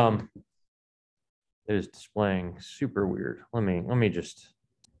 It is displaying super weird. Let me just.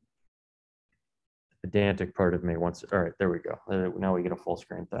 The pedantic part of me wants. All right, there we go. Now we get a full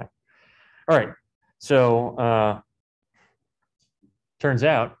screen thing. All right. So turns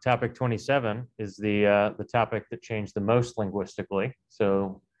out topic 27 is the topic that changed the most linguistically.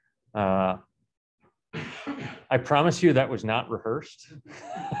 So I promise you that was not rehearsed.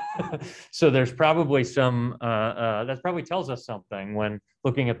 So there's probably some, that probably tells us something. When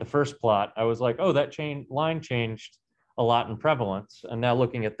looking at the first plot, I was like, oh, that line changed a lot in prevalence. And now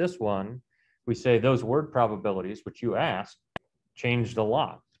looking at this one, we say those word probabilities, which you asked, changed a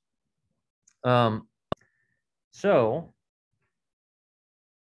lot. So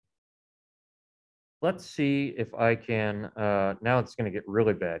let's see if I can, now it's going to get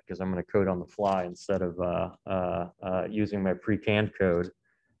really bad because I'm going to code on the fly instead of using my pre-canned code.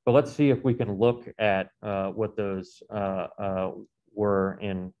 But let's see if we can look at what those were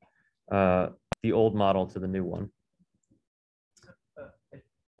in the old model to the new one.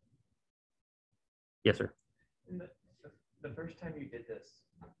 Yes, sir. The first time you did this,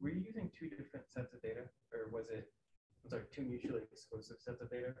 were you using two different sets of data, or was it, I'm sorry, two mutually exclusive sets of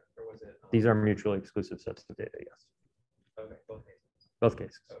data, or was it? These are mutually exclusive sets of data, yes. Okay, both cases. Both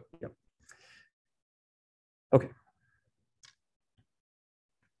cases, Okay. Yep. Okay.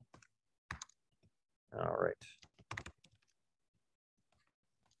 All right.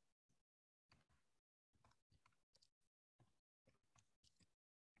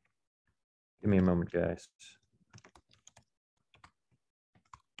 Give me a moment, guys.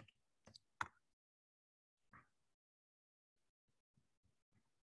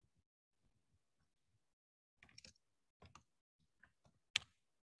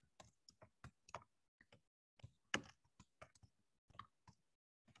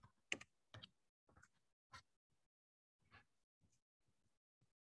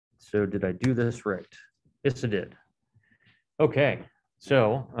 So did I do this right? Yes, I did. Okay,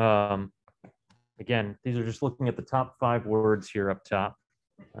 so again, these are just looking at the top 5 words here up top.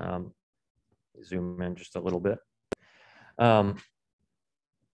 zoom in just a little bit.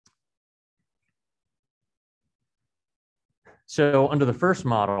 So under the first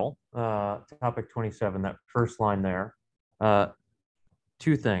model, topic 27, that first line there,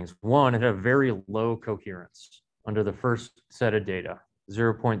 two things. One, it had very low coherence under the first set of data,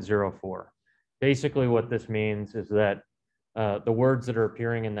 0.04. Basically what this means is that the words that are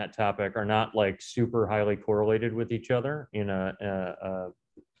appearing in that topic are not like super highly correlated with each other in a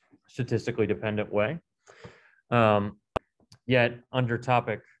statistically dependent way. Yet under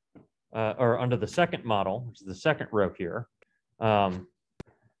topic, or under the second model, which is the second row here,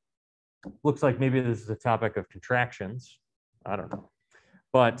 looks like maybe this is a topic of contractions. I don't know.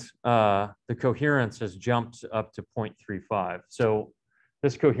 But the coherence has jumped up to 0.35. So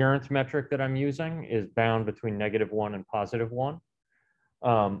this coherence metric that I'm using is bound between -1 and +1.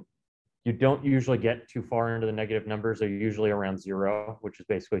 You don't usually get too far into the negative numbers. They're usually around 0, which is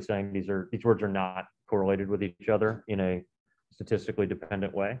basically saying these words are not correlated with each other in a statistically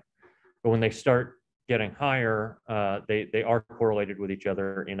dependent way. But when they start getting higher, they are correlated with each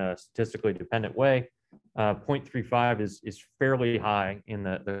other in a statistically dependent way. 0.35 is fairly high in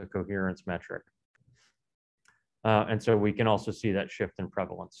the coherence metric. And so we can also see that shift in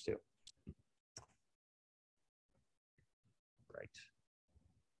prevalence too. Right.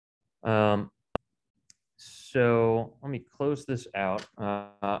 So let me close this out.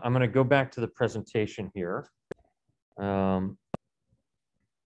 I'm going to go back to the presentation here.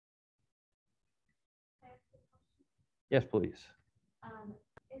 Yes, please. Would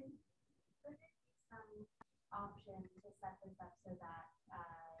there be some option to set this up so that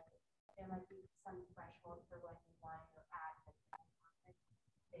there might be some threshold for when you want to add the topic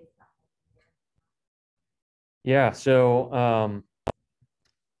based on the year? Yeah, so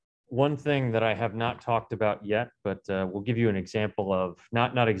one thing that I have not talked about yet, but we'll give you an example of,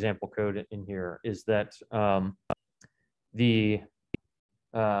 not example code in here, is that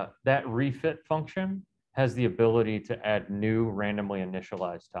that refit function has the ability to add new randomly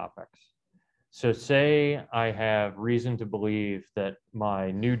initialized topics. So say I have reason to believe that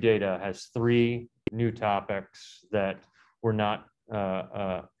my new data has 3 new topics that were not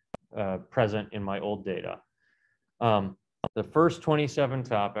present in my old data. The first 27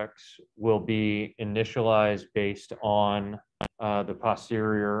 topics will be initialized based on the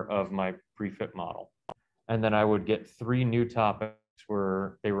posterior of my prefit model. And then I would get 3 new topics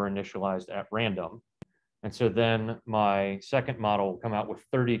where they were initialized at random. And so then my second model will come out with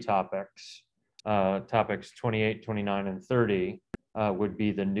 30 topics. Topics 28, 29, and 30 would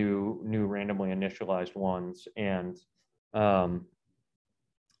be the new randomly initialized ones. And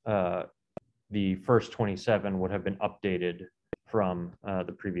the first 27 would have been updated from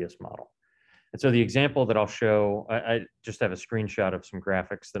the previous model. And so the example that I'll show, I just have a screenshot of some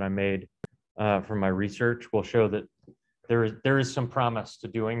graphics that I made from my research. Will show that there is some promise to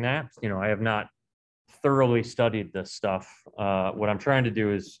doing that. You know, I have not thoroughly studied this stuff. What I'm trying to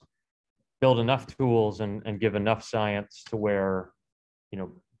do is build enough tools and give enough science to where, you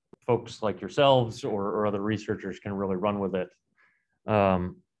know, folks like yourselves or other researchers can really run with it.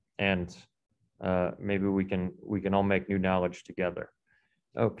 And maybe we can all make new knowledge together.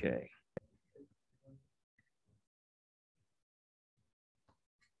 Okay.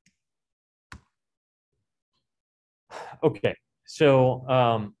 Okay,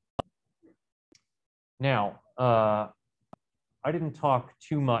 so now I didn't talk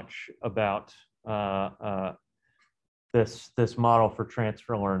too much about this model for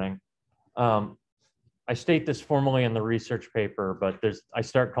transfer learning. I state this formally in the research paper, but I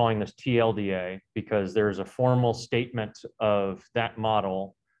start calling this tLDA because there's a formal statement of that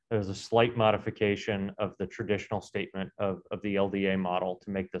model. There's a slight modification of the traditional statement of the LDA model to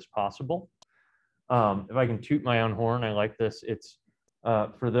make this possible. If I can toot my own horn, I like this. It's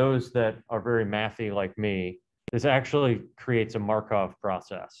for those that are very mathy like me, this actually creates a Markov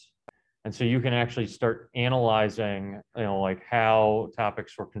process. And so you can actually start analyzing, you know, like how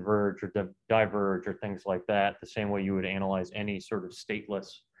topics will converge or diverge or things like that, the same way you would analyze any sort of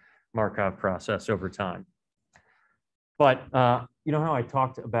stateless Markov process over time. But you know how I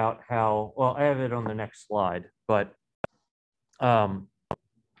talked about how, well, I have it on the next slide, but so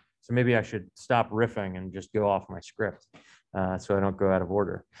maybe I should stop riffing and just go off my script so I don't go out of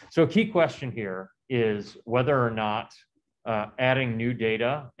order. So a key question here is whether or not adding new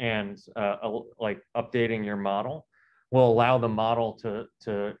data and like updating your model will allow the model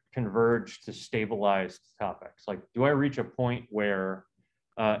to converge to stabilized topics. Like, do I reach a point where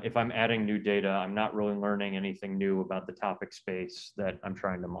if I'm adding new data, I'm not really learning anything new about the topic space that I'm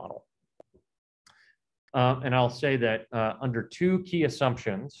trying to model? And I'll say that under 2 key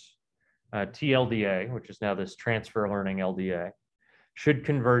assumptions, tLDA, which is now this transfer learning LDA, should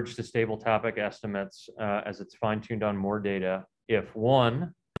converge to stable topic estimates as it's fine-tuned on more data if,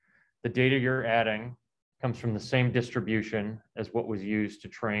 one, the data you're adding comes from the same distribution as what was used to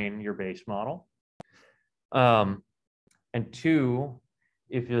train your base model. And two,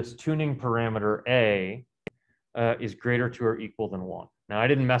 if this tuning parameter A is greater to or equal than 1. Now, I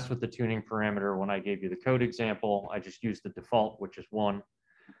didn't mess with the tuning parameter when I gave you the code example. I just used the default, which is 1.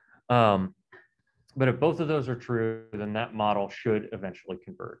 But if both of those are true, then that model should eventually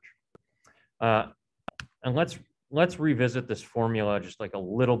converge. And let's revisit this formula just like a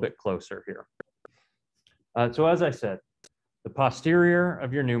little bit closer here. So as I said, the posterior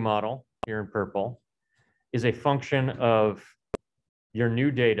of your new model here in purple is a function of your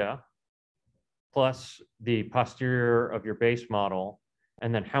new data plus the posterior of your base model,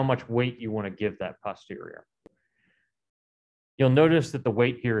 and then how much weight you want to give that posterior. You'll notice that the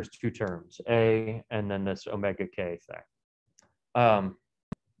weight here is 2 terms, A and then this omega K thing.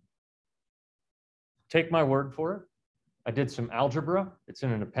 Take my word for it. I did some algebra. It's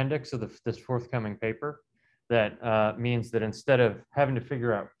in an appendix of this forthcoming paper that means that instead of having to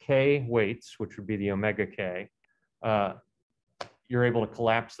figure out K weights, which would be the omega K, you're able to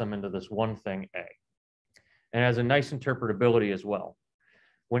collapse them into this one thing, A. And it has a nice interpretability as well.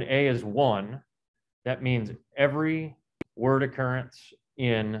 When A is 1, that means every word occurrence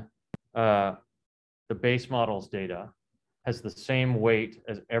in the base model's data has the same weight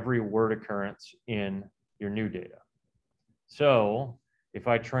as every word occurrence in your new data. So if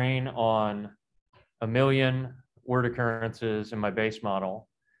I train on 1 million word occurrences in my base model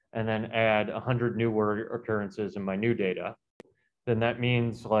and then add 100 new word occurrences in my new data, then that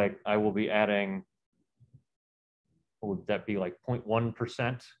means like I will be adding, what would that be, like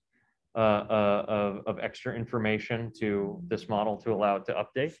 0.1% of extra information to this model to allow it to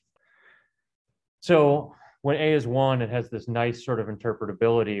update. So when A is 1, it has this nice sort of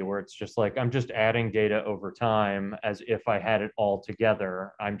interpretability where it's just like, I'm just adding data over time as if I had it all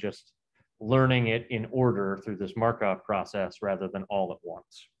together. I'm just learning it in order through this Markov process rather than all at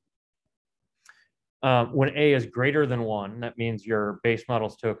once. When A is greater than 1, that means your base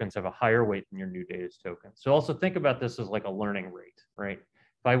model's tokens have a higher weight than your new data's tokens. So also think about this as like a learning rate, right?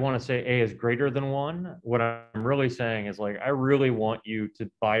 If I want to say A is greater than 1, what I'm really saying is like, I really want you to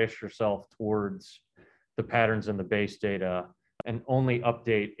bias yourself towards the patterns in the base data and only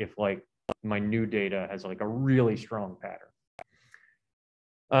update if like my new data has like a really strong pattern.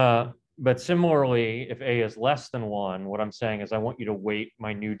 But similarly, if A is less than 1, what I'm saying is I want you to weight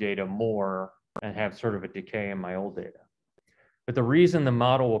my new data more and have sort of a decay in my old data. But the reason the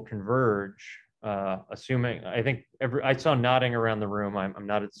model will converge, assuming, I think I saw nodding around the room, I'm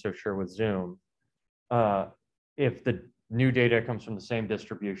not so sure with Zoom. If the new data comes from the same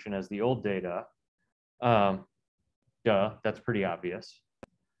distribution as the old data, that's pretty obvious.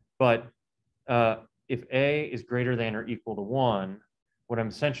 But if A is greater than or equal to 1, what I'm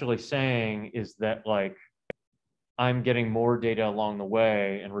essentially saying is that like I'm getting more data along the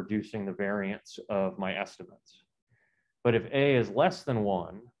way and reducing the variance of my estimates. But if A is less than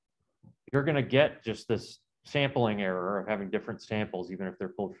 1, you're going to get just this sampling error of having different samples, even if they're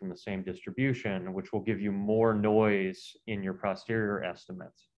pulled from the same distribution, which will give you more noise in your posterior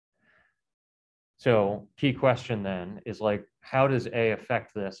estimates. So key question then is like, how does A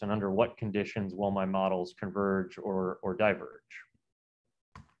affect this and under what conditions will my models converge or diverge?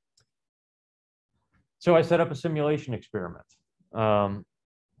 So I set up a simulation experiment.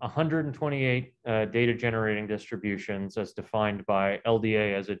 128 data generating distributions as defined by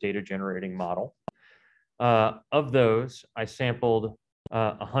LDA as a data generating model. Of those, I sampled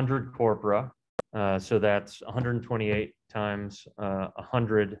 100 corpora. So that's 128 times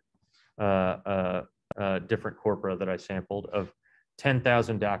 100 different corpora that I sampled of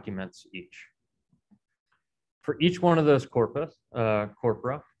 10,000 documents each. For each one of those corpora,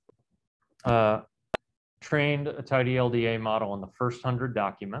 trained a tidylda model on the first 100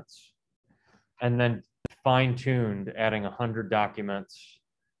 documents, and then fine-tuned adding 100 documents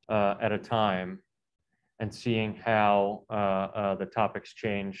at a time and seeing how the topics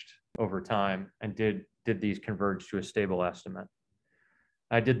changed over time and did these converge to a stable estimate.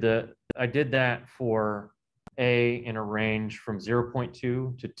 I did that for A in a range from 0.2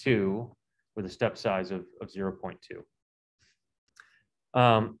 to 2 with a step size of 0.2.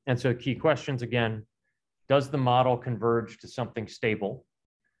 And so key questions again, does the model converge to something stable?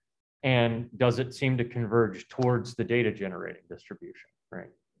 And does it seem to converge towards the data generating distribution, right?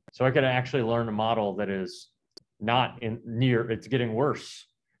 So I could actually learn a model that is not it's getting worse,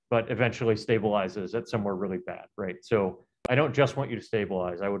 but eventually stabilizes at somewhere really bad, right? So I don't just want you to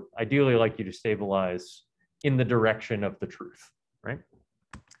stabilize. I would ideally like you to stabilize in the direction of the truth, right?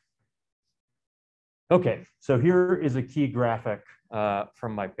 Okay, so here is a key graphic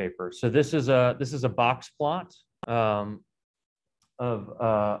from my paper. So this is a box plot of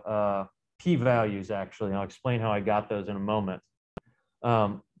p-values, actually, and I'll explain how I got those in a moment.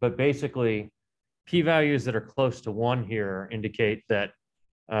 But basically, p-values that are close to 1 here indicate that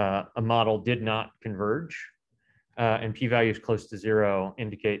a model did not converge, and p-values close to 0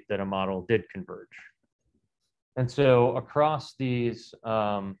 indicate that a model did converge. And so across these,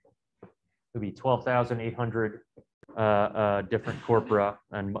 it would be 12,800 different corpora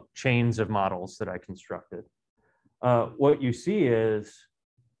and chains of models that I constructed. What you see is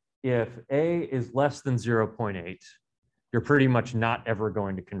if A is less than 0.8, you're pretty much not ever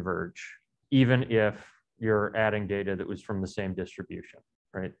going to converge, even if you're adding data that was from the same distribution,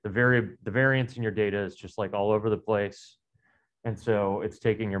 right? The variance in your data is just like all over the place. And so it's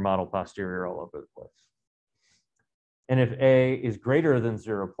taking your model posterior all over the place. And if A is greater than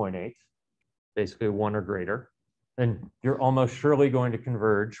 0.8, basically 1 or greater, then you're almost surely going to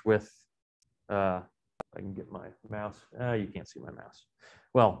converge with, I can get my mouse, you can't see my mouse.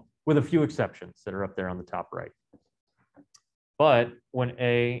 Well, with a few exceptions that are up there on the top right. But when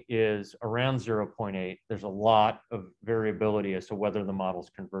A is around 0.8, there's a lot of variability as to whether the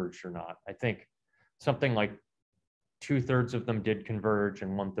models converged or not. I think something like 2/3 of them did converge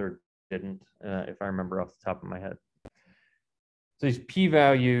and 1/3 didn't, if I remember off the top of my head. So these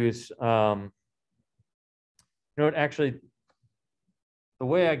p-values, you know what, actually, the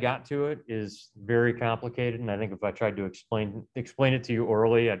way I got to it is very complicated, and I think if I tried to explain it to you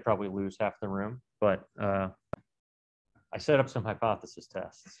orally, I'd probably lose half the room. But I set up some hypothesis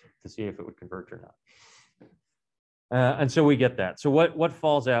tests to see if it would converge or not. And so we get that. So what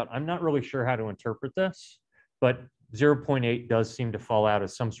falls out, I'm not really sure how to interpret this, but 0.8 does seem to fall out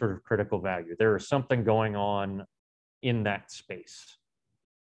as some sort of critical value. There is something going on in that space.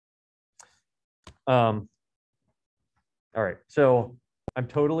 All right, so I'm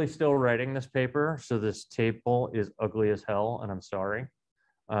totally still writing this paper, so this table is ugly as hell, and I'm sorry.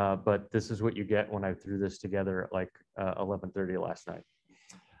 But this is what you get when I threw this together at like 11:30 last night.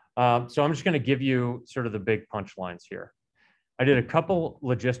 So I'm just going to give you sort of the big punchlines here. I did a couple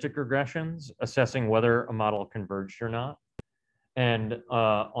logistic regressions assessing whether a model converged or not. And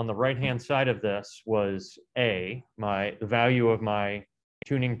on the right-hand side of this was the value of my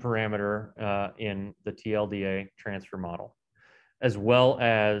tuning parameter in the tLDA transfer model, as well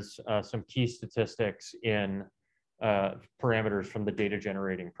as some key statistics in parameters from the data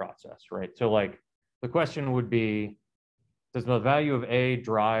generating process, right? So like the question would be, does the value of A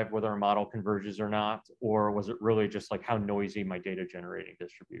drive whether a model converges or not? Or was it really just like how noisy my data generating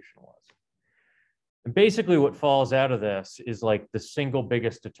distribution was? And basically what falls out of this is like the single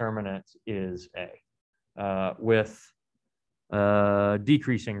biggest determinant is A, with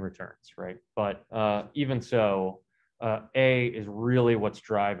decreasing returns, right? But even so, A is really what's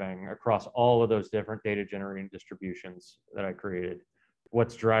driving across all of those different data generating distributions that I created,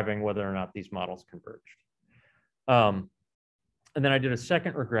 what's driving whether or not these models converged. And then I did a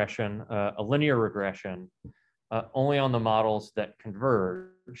second regression, a linear regression, only on the models that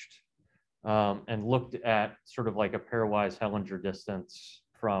converged, and looked at sort of like a pairwise Hellinger distance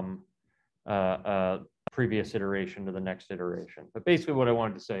from previous iteration to the next iteration. But basically what I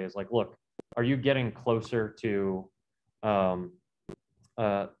wanted to say is like, look, are you getting closer to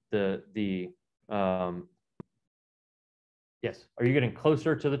yes, are you getting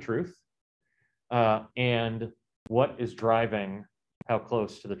closer to the truth? And what is driving how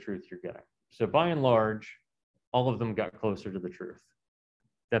close to the truth you're getting? So by and large, all of them got closer to the truth.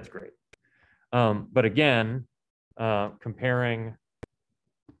 That's great. But again, comparing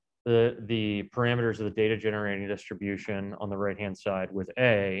the parameters of the data generating distribution on the right-hand side with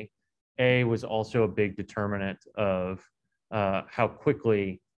A was also a big determinant of how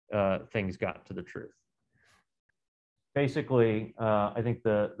quickly things got to the truth. Basically, I think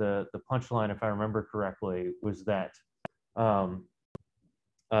the punchline, if I remember correctly, was that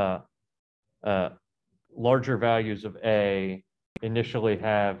larger values of A initially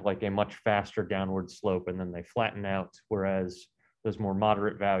have like a much faster downward slope and then they flatten out, whereas those more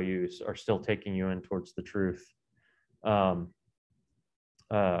moderate values are still taking you in towards the truth, but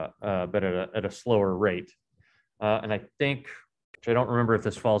at a slower rate. And I think, which I don't remember if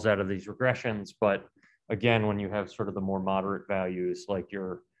this falls out of these regressions, but again, when you have sort of the more moderate values, like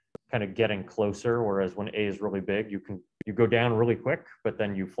you're kind of getting closer, whereas when A is really big, you go down really quick, but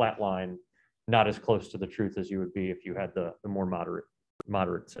then you flatline not as close to the truth as you would be if you had the more moderate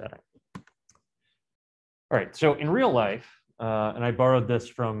setting. All right, so in real life, and I borrowed this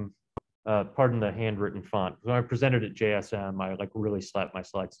from, pardon the handwritten font. When I presented at JSM, I like really slapped my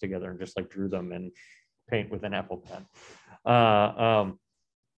slides together and just like drew them in paint with an Apple pen.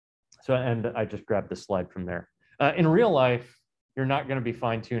 And I just grabbed this slide from there. In real life, you're not going to be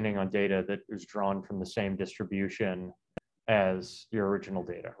fine tuning on data that is drawn from the same distribution as your original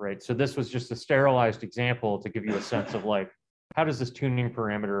data, right? So this was just a sterilized example to give you a sense of like, how does this tuning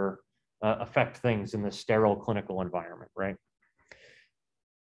parameter affect things in this sterile clinical environment, right?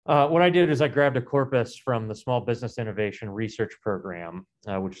 What I did is I grabbed a corpus from the Small Business Innovation Research Program,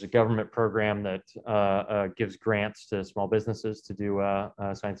 which is a government program that gives grants to small businesses to do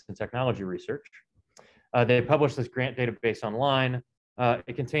science and technology research. They published this grant database online.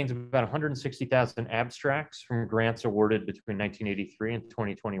 It contains about 160,000 abstracts from grants awarded between 1983 and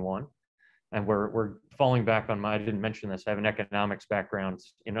 2021. And we're falling back on I didn't mention this, I have an economics background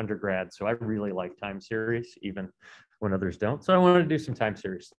in undergrad, so I really like time series, even when others don't. So I wanted to do some time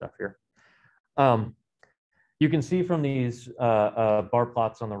series stuff here. You can see from these bar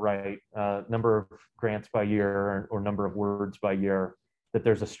plots on the right, number of grants by year or number of words by year, that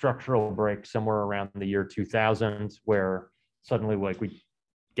there's a structural break somewhere around the year 2000 where suddenly like we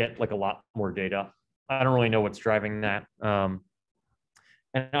get like a lot more data. I don't really know what's driving that.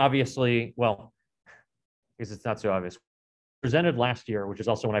 And obviously, well, because it's not so obvious. Presented last year, which is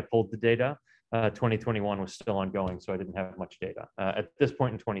also when I pulled the data, 2021 was still ongoing, so I didn't have much data. At this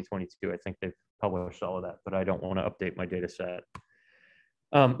point in 2022, I think they've published all of that, but I don't want to update my data set.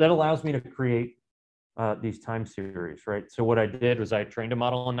 That allows me to create these time series, right? So what I did was I trained a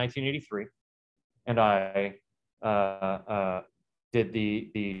model in 1983, and I did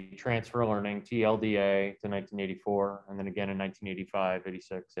the transfer learning, tLDA, to 1984, and then again in 1985,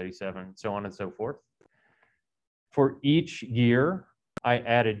 86, 87, so on and so forth. For each year, I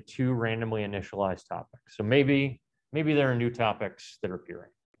added 2 randomly initialized topics. So maybe there are new topics that are appearing,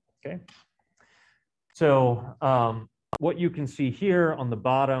 okay? So what you can see here on the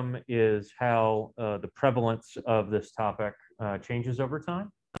bottom is how the prevalence of this topic changes over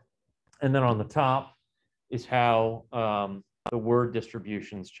time. And then on the top is how the word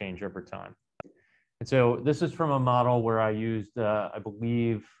distributions change over time. And so this is from a model where I used, I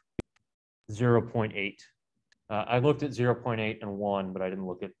believe, 0.8. I looked at 0.8 and 1, but I didn't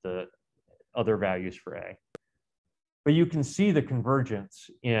look at the other values for A. But you can see the convergence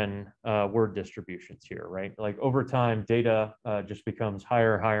in word distributions here, right? Like over time, data just becomes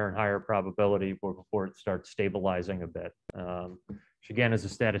higher, higher, and higher probability before it starts stabilizing a bit. Which again, as a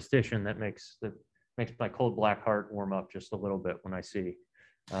statistician, that makes my cold black heart warm up just a little bit when I see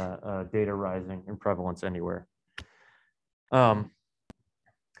data rising in prevalence anywhere.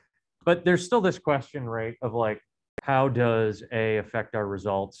 But there's still this question, right, of like, how does A affect our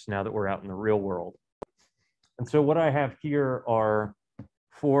results now that we're out in the real world? And so what I have here are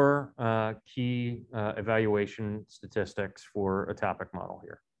 4 key evaluation statistics for a topic model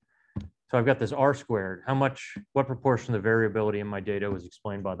here. So I've got this R squared, what proportion of the variability in my data was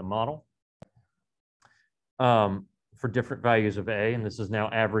explained by the model for different values of A, and this is now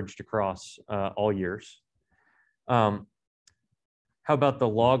averaged across all years. How about the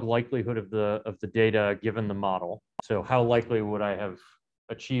log likelihood of the data given the model? So how likely would I have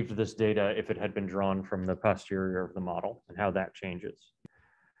achieved this data if it had been drawn from the posterior of the model, and how that changes?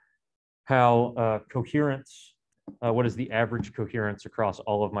 How coherence, what is the average coherence across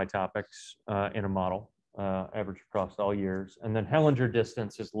all of my topics in a model, average across all years? And then Hellinger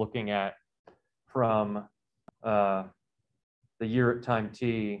distance is looking at from the year at time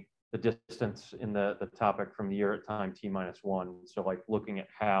t, the distance in the topic from the year at time t minus 1. So like looking at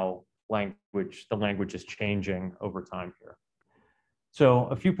how the language is changing over time here. So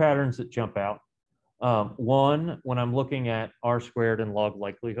a few patterns that jump out. One, when I'm looking at R squared and log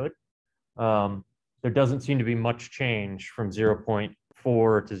likelihood, there doesn't seem to be much change from 0.4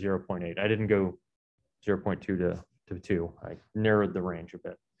 to 0.8. I didn't go 0.2 to 2. I narrowed the range a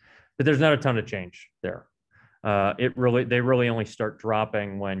bit, but there's not a ton of change there. They really only start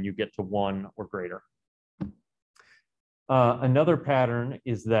dropping when you get to 1 or greater. Another pattern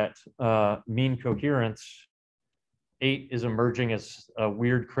is that mean coherence 8 is emerging as a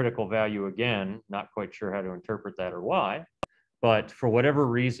weird critical value again. Not quite sure how to interpret that or why, but for whatever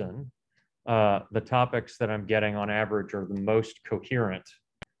reason, the topics that I'm getting on average are the most coherent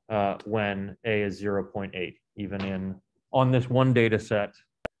when A is 0.8, even on this one data set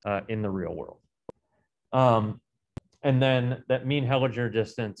in the real world. And then that mean Hellinger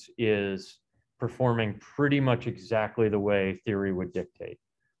distance is performing pretty much exactly the way theory would dictate.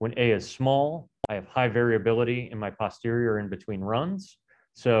 When A is small, I have high variability in my posterior in between runs.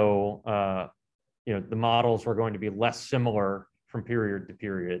 So you know, the models are going to be less similar from period to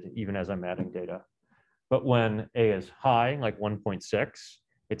period, even as I'm adding data. But when A is high, like 1.6,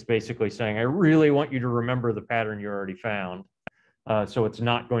 it's basically saying, I really want you to remember the pattern you already found. So it's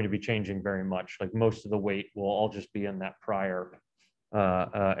not going to be changing very much. Like most of the weight will all just be in that prior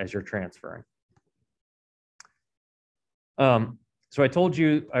as you're transferring. So I told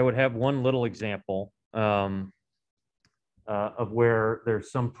you I would have one little example of where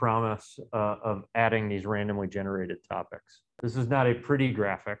there's some promise of adding these randomly generated topics. This is not a pretty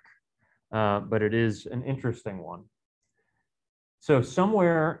graphic, but it is an interesting one. So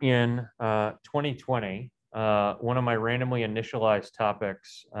somewhere in 2020, one of my randomly initialized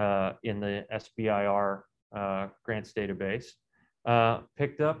topics in the SBIR grants database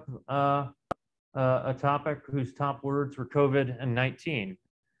picked up a topic whose top words were COVID and 19.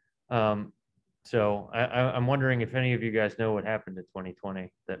 So I'm wondering if any of you guys know what happened in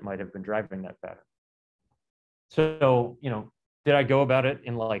 2020 that might have been driving that pattern. So, you know, did I go about it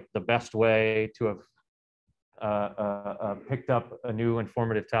in like the best way to have picked up a new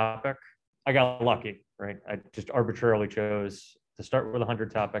informative topic? I got lucky, right? I just arbitrarily chose to start with 100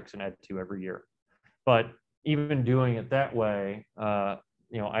 topics and add 2 every year. But even doing it that way,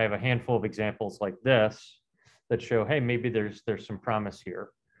 you know, I have a handful of examples like this that show, hey, maybe there's some promise here.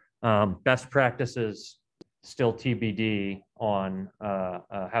 Best practices still TBD on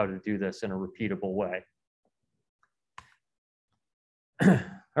how to do this in a repeatable way.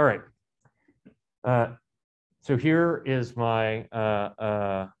 All right. So here is my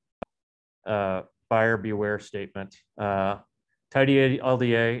buyer beware statement.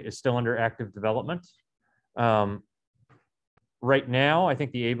 tidylda is still under active development. Right now, I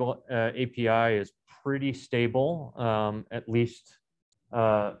think the API is pretty stable, at least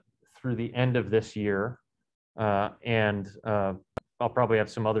through the end of this year. And I'll probably have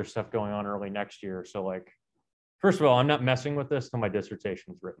some other stuff going on early next year. So like, first of all, I'm not messing with this till my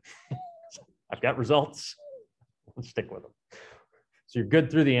dissertation's written. I've got results, let's stick with them. So you're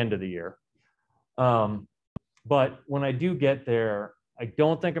good through the end of the year. But when I do get there, I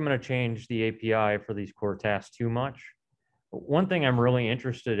don't think I'm gonna change the API for these core tasks too much. But one thing I'm really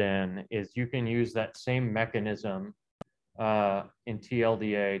interested in is you can use that same mechanism in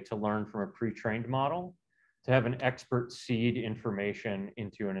tLDA to learn from a pre-trained model to have an expert seed information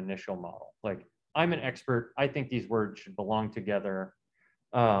into an initial model. Like, I'm an expert, I think these words should belong together,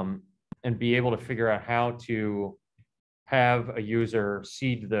 and be able to figure out how to have a user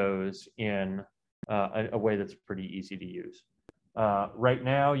seed those in a way that's pretty easy to use. Right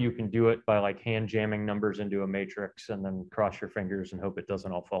now, you can do it by like hand jamming numbers into a matrix and then cross your fingers and hope it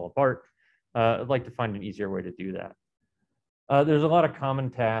doesn't all fall apart. I'd like to find an easier way to do that. There's a lot of common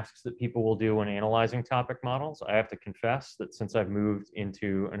tasks that people will do when analyzing topic models. I have to confess that since I've moved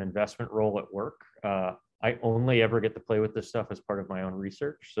into an investment role at work, I only ever get to play with this stuff as part of my own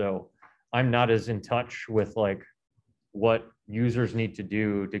research. So I'm not as in touch with like what users need to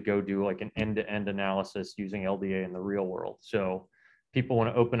do to go do like an end-to-end analysis using LDA in the real world. So people want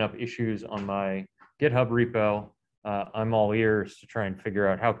to open up issues on my GitHub repo. I'm all ears to try and figure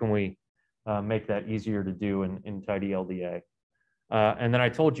out how can we make that easier to do in tidylda. And then I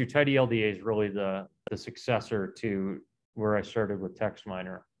told you tidylda is really the successor to where I started with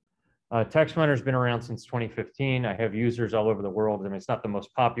TextMiner. TextMiner has been around since 2015. I have users all over the world. I mean, it's not the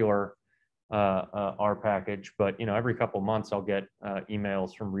most popular R package, but you know, every couple of months I'll get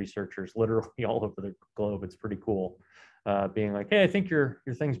emails from researchers literally all over the globe. It's pretty cool, being like, hey, I think your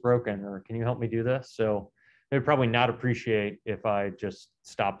thing's broken, or can you help me do this? So they'd probably not appreciate if I just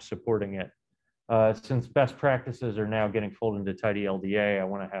stopped supporting it. Since best practices are now getting folded into tidylda, I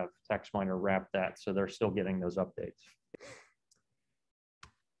want to have TextMiner wrap that so they're still getting those updates.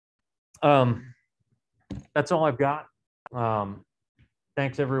 That's all I've got.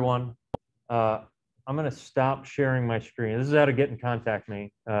 Thanks, everyone. I'm going to stop sharing my screen. This is how to get in contact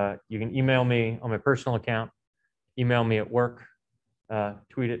me. You can email me on my personal account, email me at work,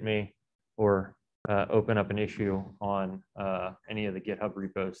 tweet at me, or open up an issue on any of the GitHub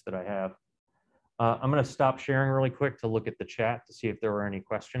repos that I have. I'm going to stop sharing really quick to look at the chat to see if there were any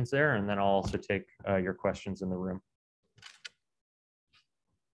questions there, and then I'll also take your questions in the room.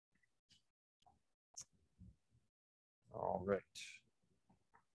 All right.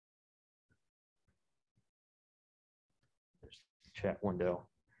 There's the chat window.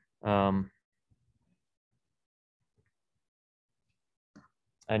 And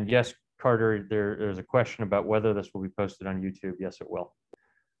yes, Carter, there's a question about whether this will be posted on YouTube. Yes, it will.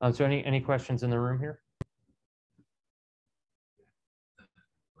 So any questions in the room here?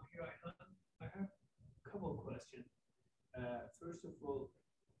 I have a couple of questions. First of all,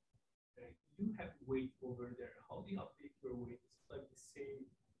 do have weight over there, how do you update your weights? Like the same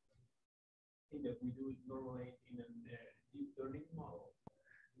thing that we do normally in a deep learning model,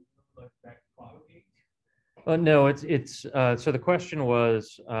 like back propagate? No, so the question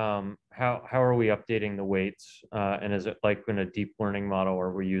was, how are we updating the weights? And is it like in a deep learning model, or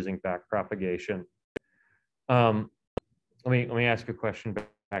are we using back propagation? Let me ask a question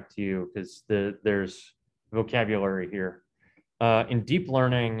back to you, because there's vocabulary here. In deep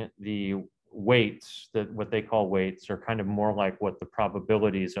learning, the weights, what they call weights, are kind of more like what the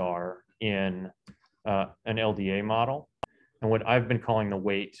probabilities are in an LDA model. And what I've been calling the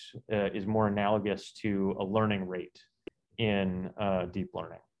weight is more analogous to a learning rate in deep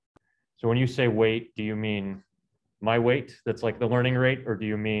learning. So when you say weight, do you mean my weight, that's like the learning rate, or do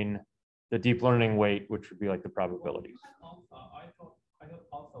you mean the deep learning weight, which would be like the probabilities? Alpha, I thought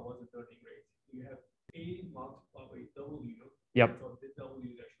alpha was a learning rate. You have A multiplied by W. Yep. So the W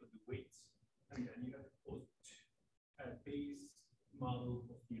is actually the weights, and then you have post base model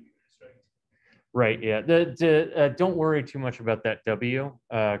of universe, right? Right. Yeah. Don't worry too much about that W,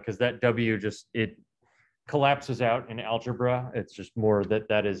 because that W it collapses out in algebra. It's just more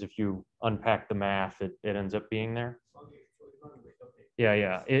that is, if you unpack the math, it ends up being there. Okay, so it's not a weight. Okay. Yeah.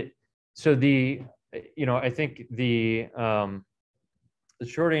 Yeah. So I think the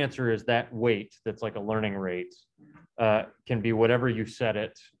short answer is that weight that's like a learning rate can be whatever you set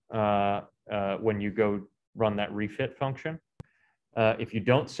it when you go run that refit function. If you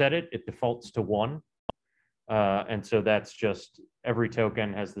don't set it, it defaults to 1. And so that's just every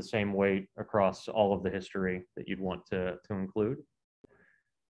token has the same weight across all of the history that you'd want to include.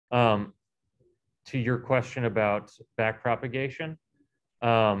 To your question about backpropagation,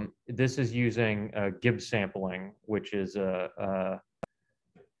 this is using Gibbs sampling, which is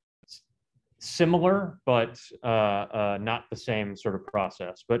similar, but not the same sort of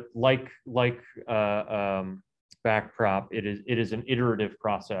process. But like backprop, it is an iterative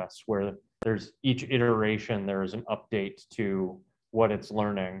process where there's each iteration, there is an update to what it's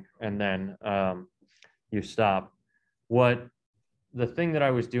learning, and then you stop. The thing that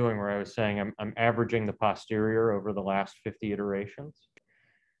I was doing where I was saying I'm averaging the posterior over the last 50 iterations.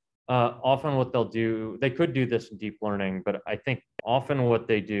 Often what they'll do, they could do this in deep learning, but I think often what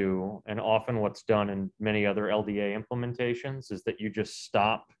they do, and often what's done in many other LDA implementations, is that you just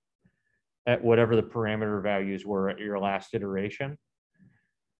stop at whatever the parameter values were at your last iteration.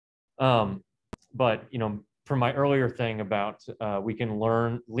 But from my earlier thing about we can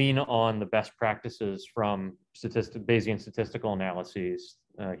lean on the best practices from Bayesian statistical analyses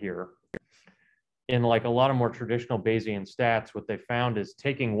here. In like a lot of more traditional Bayesian stats, what they found is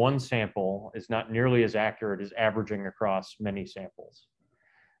taking one sample is not nearly as accurate as averaging across many samples.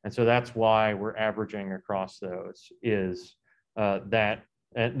 And so that's why we're averaging across those, is that,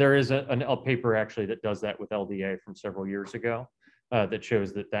 and there is a paper actually that does that with LDA from several years ago that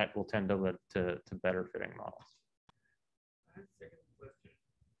shows that will tend to lead to better fitting models.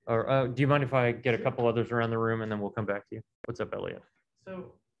 Or do you mind if I get a couple others around the room and then we'll come back to you? What's up, Elliot?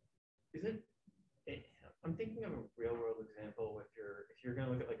 So, I'm thinking of a real world example. If you're going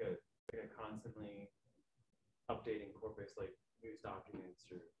to look at like a constantly updating corpus, like news documents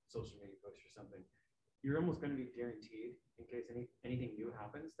or social media posts or something, you're almost going to be guaranteed, in case anything new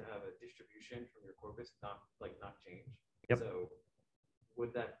happens, to have a distribution from your corpus not change. Yep. So would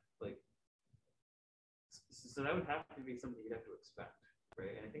that so that would have to be something you'd have to expect,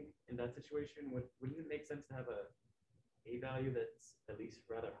 right? And I think in that situation, wouldn't it make sense to have a value that's at least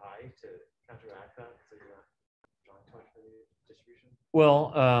rather high to counteract that, so you're not drawing too much for the distribution?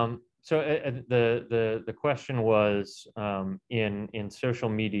 Well, so the question was in social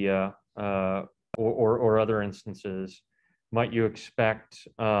media or other instances, might you expect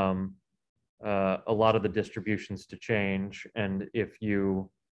a lot of the distributions to change? And if you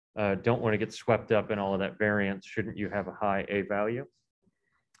don't want to get swept up in all of that variance, shouldn't you have a high A value?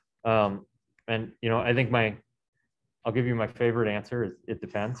 And I think I'll give you my favorite answer is it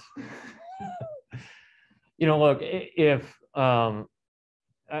depends. Look, if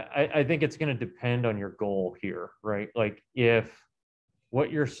I think it's going to depend on your goal here, right? Like if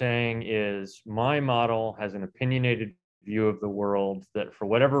what you're saying is my model has an opinionated view of the world that for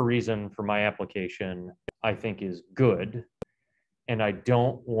whatever reason for my application, I think is good, and I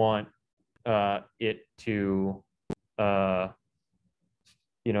don't want it to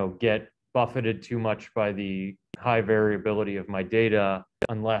get buffeted too much by the high variability of my data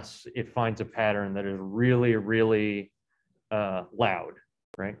unless it finds a pattern that is really, really loud,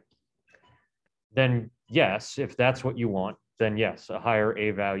 right? Then yes, if that's what you want, then yes, a higher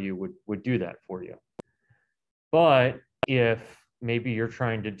A value would do that for you. But if maybe you're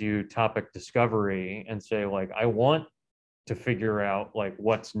trying to do topic discovery and say like, I want to figure out like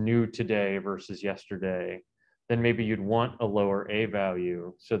what's new today versus yesterday, then maybe you'd want a lower A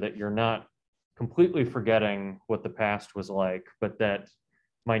value so that you're not completely forgetting what the past was like, but that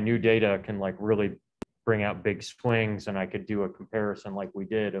my new data can like really bring out big swings, and I could do a comparison like we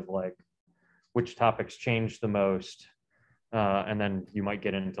did of like which topics changed the most. And then you might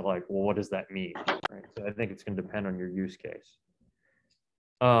get into like, well, what does that mean? Right. So I think it's going to depend on your use case.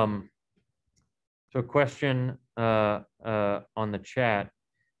 So a question on the chat,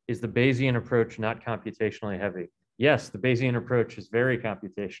 is the Bayesian approach not computationally heavy? Yes, the Bayesian approach is very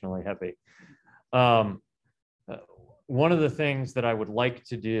computationally heavy. One of the things that I would like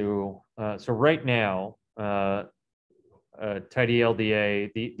to do, so right now,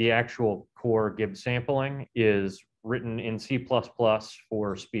 tidylda, the actual core Gibbs sampling is written in C++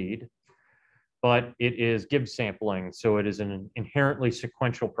 for speed, but it is Gibbs sampling, so it is an inherently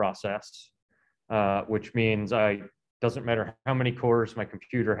sequential process, which means doesn't matter how many cores my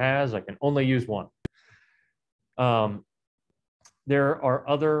computer has, I can only use one. There are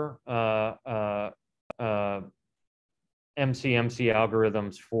other MC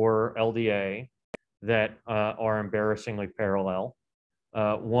algorithms for LDA that are embarrassingly parallel.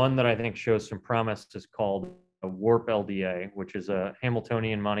 One that I think shows some promise is called a warp LDA, which is a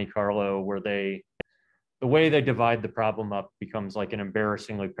Hamiltonian Monte Carlo where the way they divide the problem up becomes like an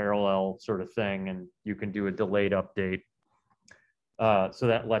embarrassingly parallel sort of thing, and you can do a delayed update. So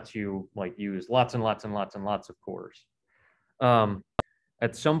that lets you like use lots and lots and lots and lots of cores.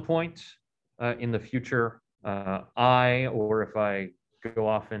 At some point in the future, or if I go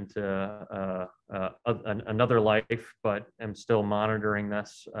off into another life, but am still monitoring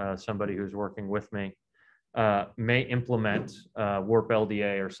this, somebody who's working with me may implement warp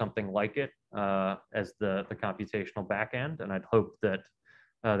LDA or something like it as the computational backend, and I'd hope that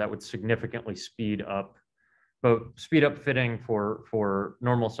that would significantly speed up fitting for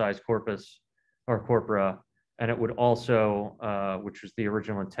normal size corpus or corpora, and it would also, which was the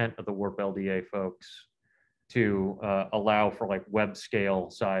original intent of the warp LDA folks, to allow for like web scale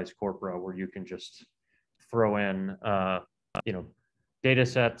size corpora where you can just throw in, data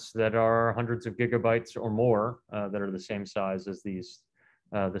sets that are hundreds of gigabytes or more that are the same size as these,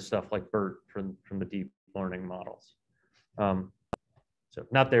 the stuff like BERT from the deep learning models. So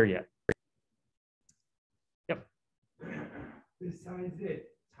not there yet. Yep. Besides the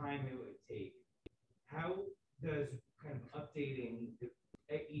time it would take, how does kind of updating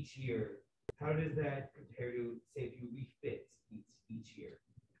each year, how does that compare to, say, if you refit each year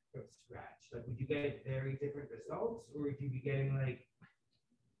from scratch? Like, would you get very different results, or would you be getting like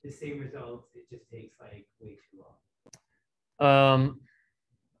the same results? It just takes like way too long.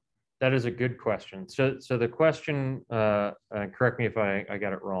 That is a good question. So the question, correct me if I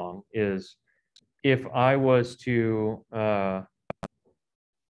got it wrong, is if I was to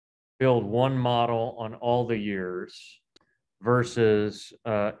build one model on all the years versus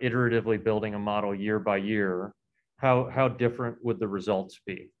iteratively building a model year by year, how different would the results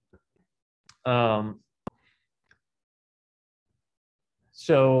be?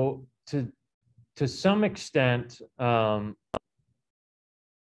 So to some extent,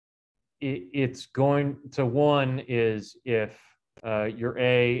 it's going to, one is if your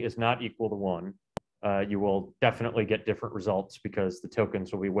A is not equal to 1, you will definitely get different results because the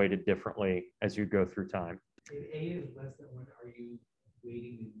tokens will be weighted differently as you go through time. If A is less than 1, are you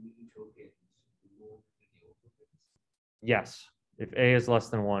weighting the new tokens more than the old tokens? Yes. If A is less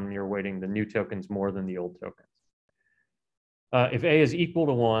than 1, you're weighting the new tokens more than the old tokens. If A is equal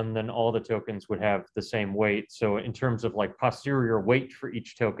to 1, then all the tokens would have the same weight. So in terms of like posterior weight for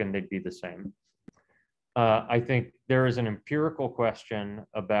each token, they'd be the same. I think there is an empirical question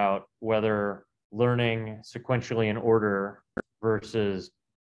about whether learning sequentially in order versus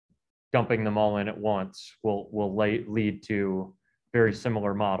dumping them all in at once will lead to very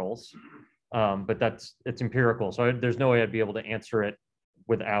similar models. But it's empirical. So there's no way I'd be able to answer it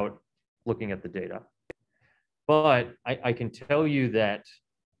without looking at the data. But I can tell you that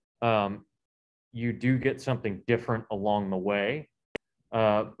you do get something different along the way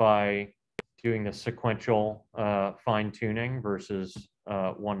by doing the sequential fine tuning versus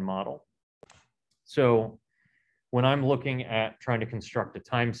one model. So when I'm looking at trying to construct a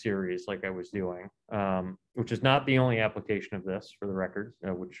time series like I was doing, which is not the only application of this for the record,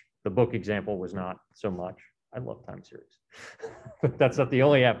 which the book example was not so much. I love time series, but that's not the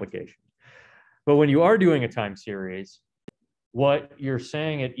only application. But when you are doing a time series, what you're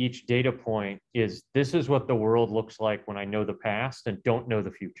saying at each data point is, this is what the world looks like when I know the past and don't know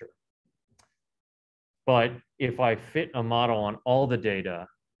the future. But if I fit a model on all the data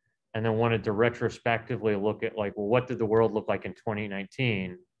and then wanted to retrospectively look at like, well, what did the world look like in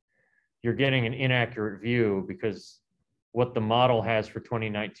 2019? You're getting an inaccurate view because what the model has for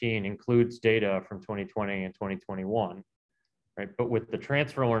 2019 includes data from 2020 and 2021, right? But with the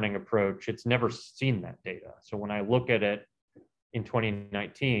transfer learning approach, it's never seen that data. So when I look at it in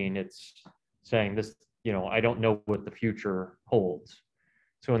 2019, it's saying this, you know, I don't know what the future holds.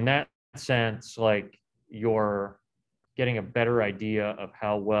 So in that sense, like you're getting a better idea of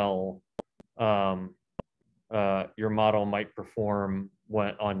how well your model might perform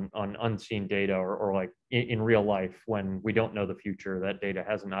when on unseen data or like in real life when we don't know the future, that data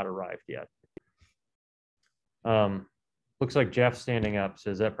has not arrived yet. Looks like Jeff's standing up,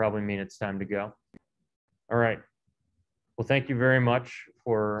 so does that probably mean it's time to go? All right. Well, thank you very much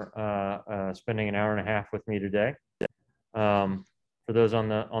for spending an hour and a half with me today. For those on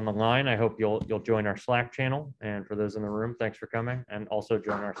the line, I hope you'll join our Slack channel, and for those in the room, thanks for coming, and also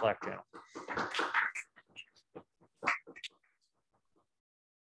join our Slack channel.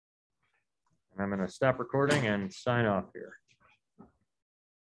 I'm going to stop recording and sign off here.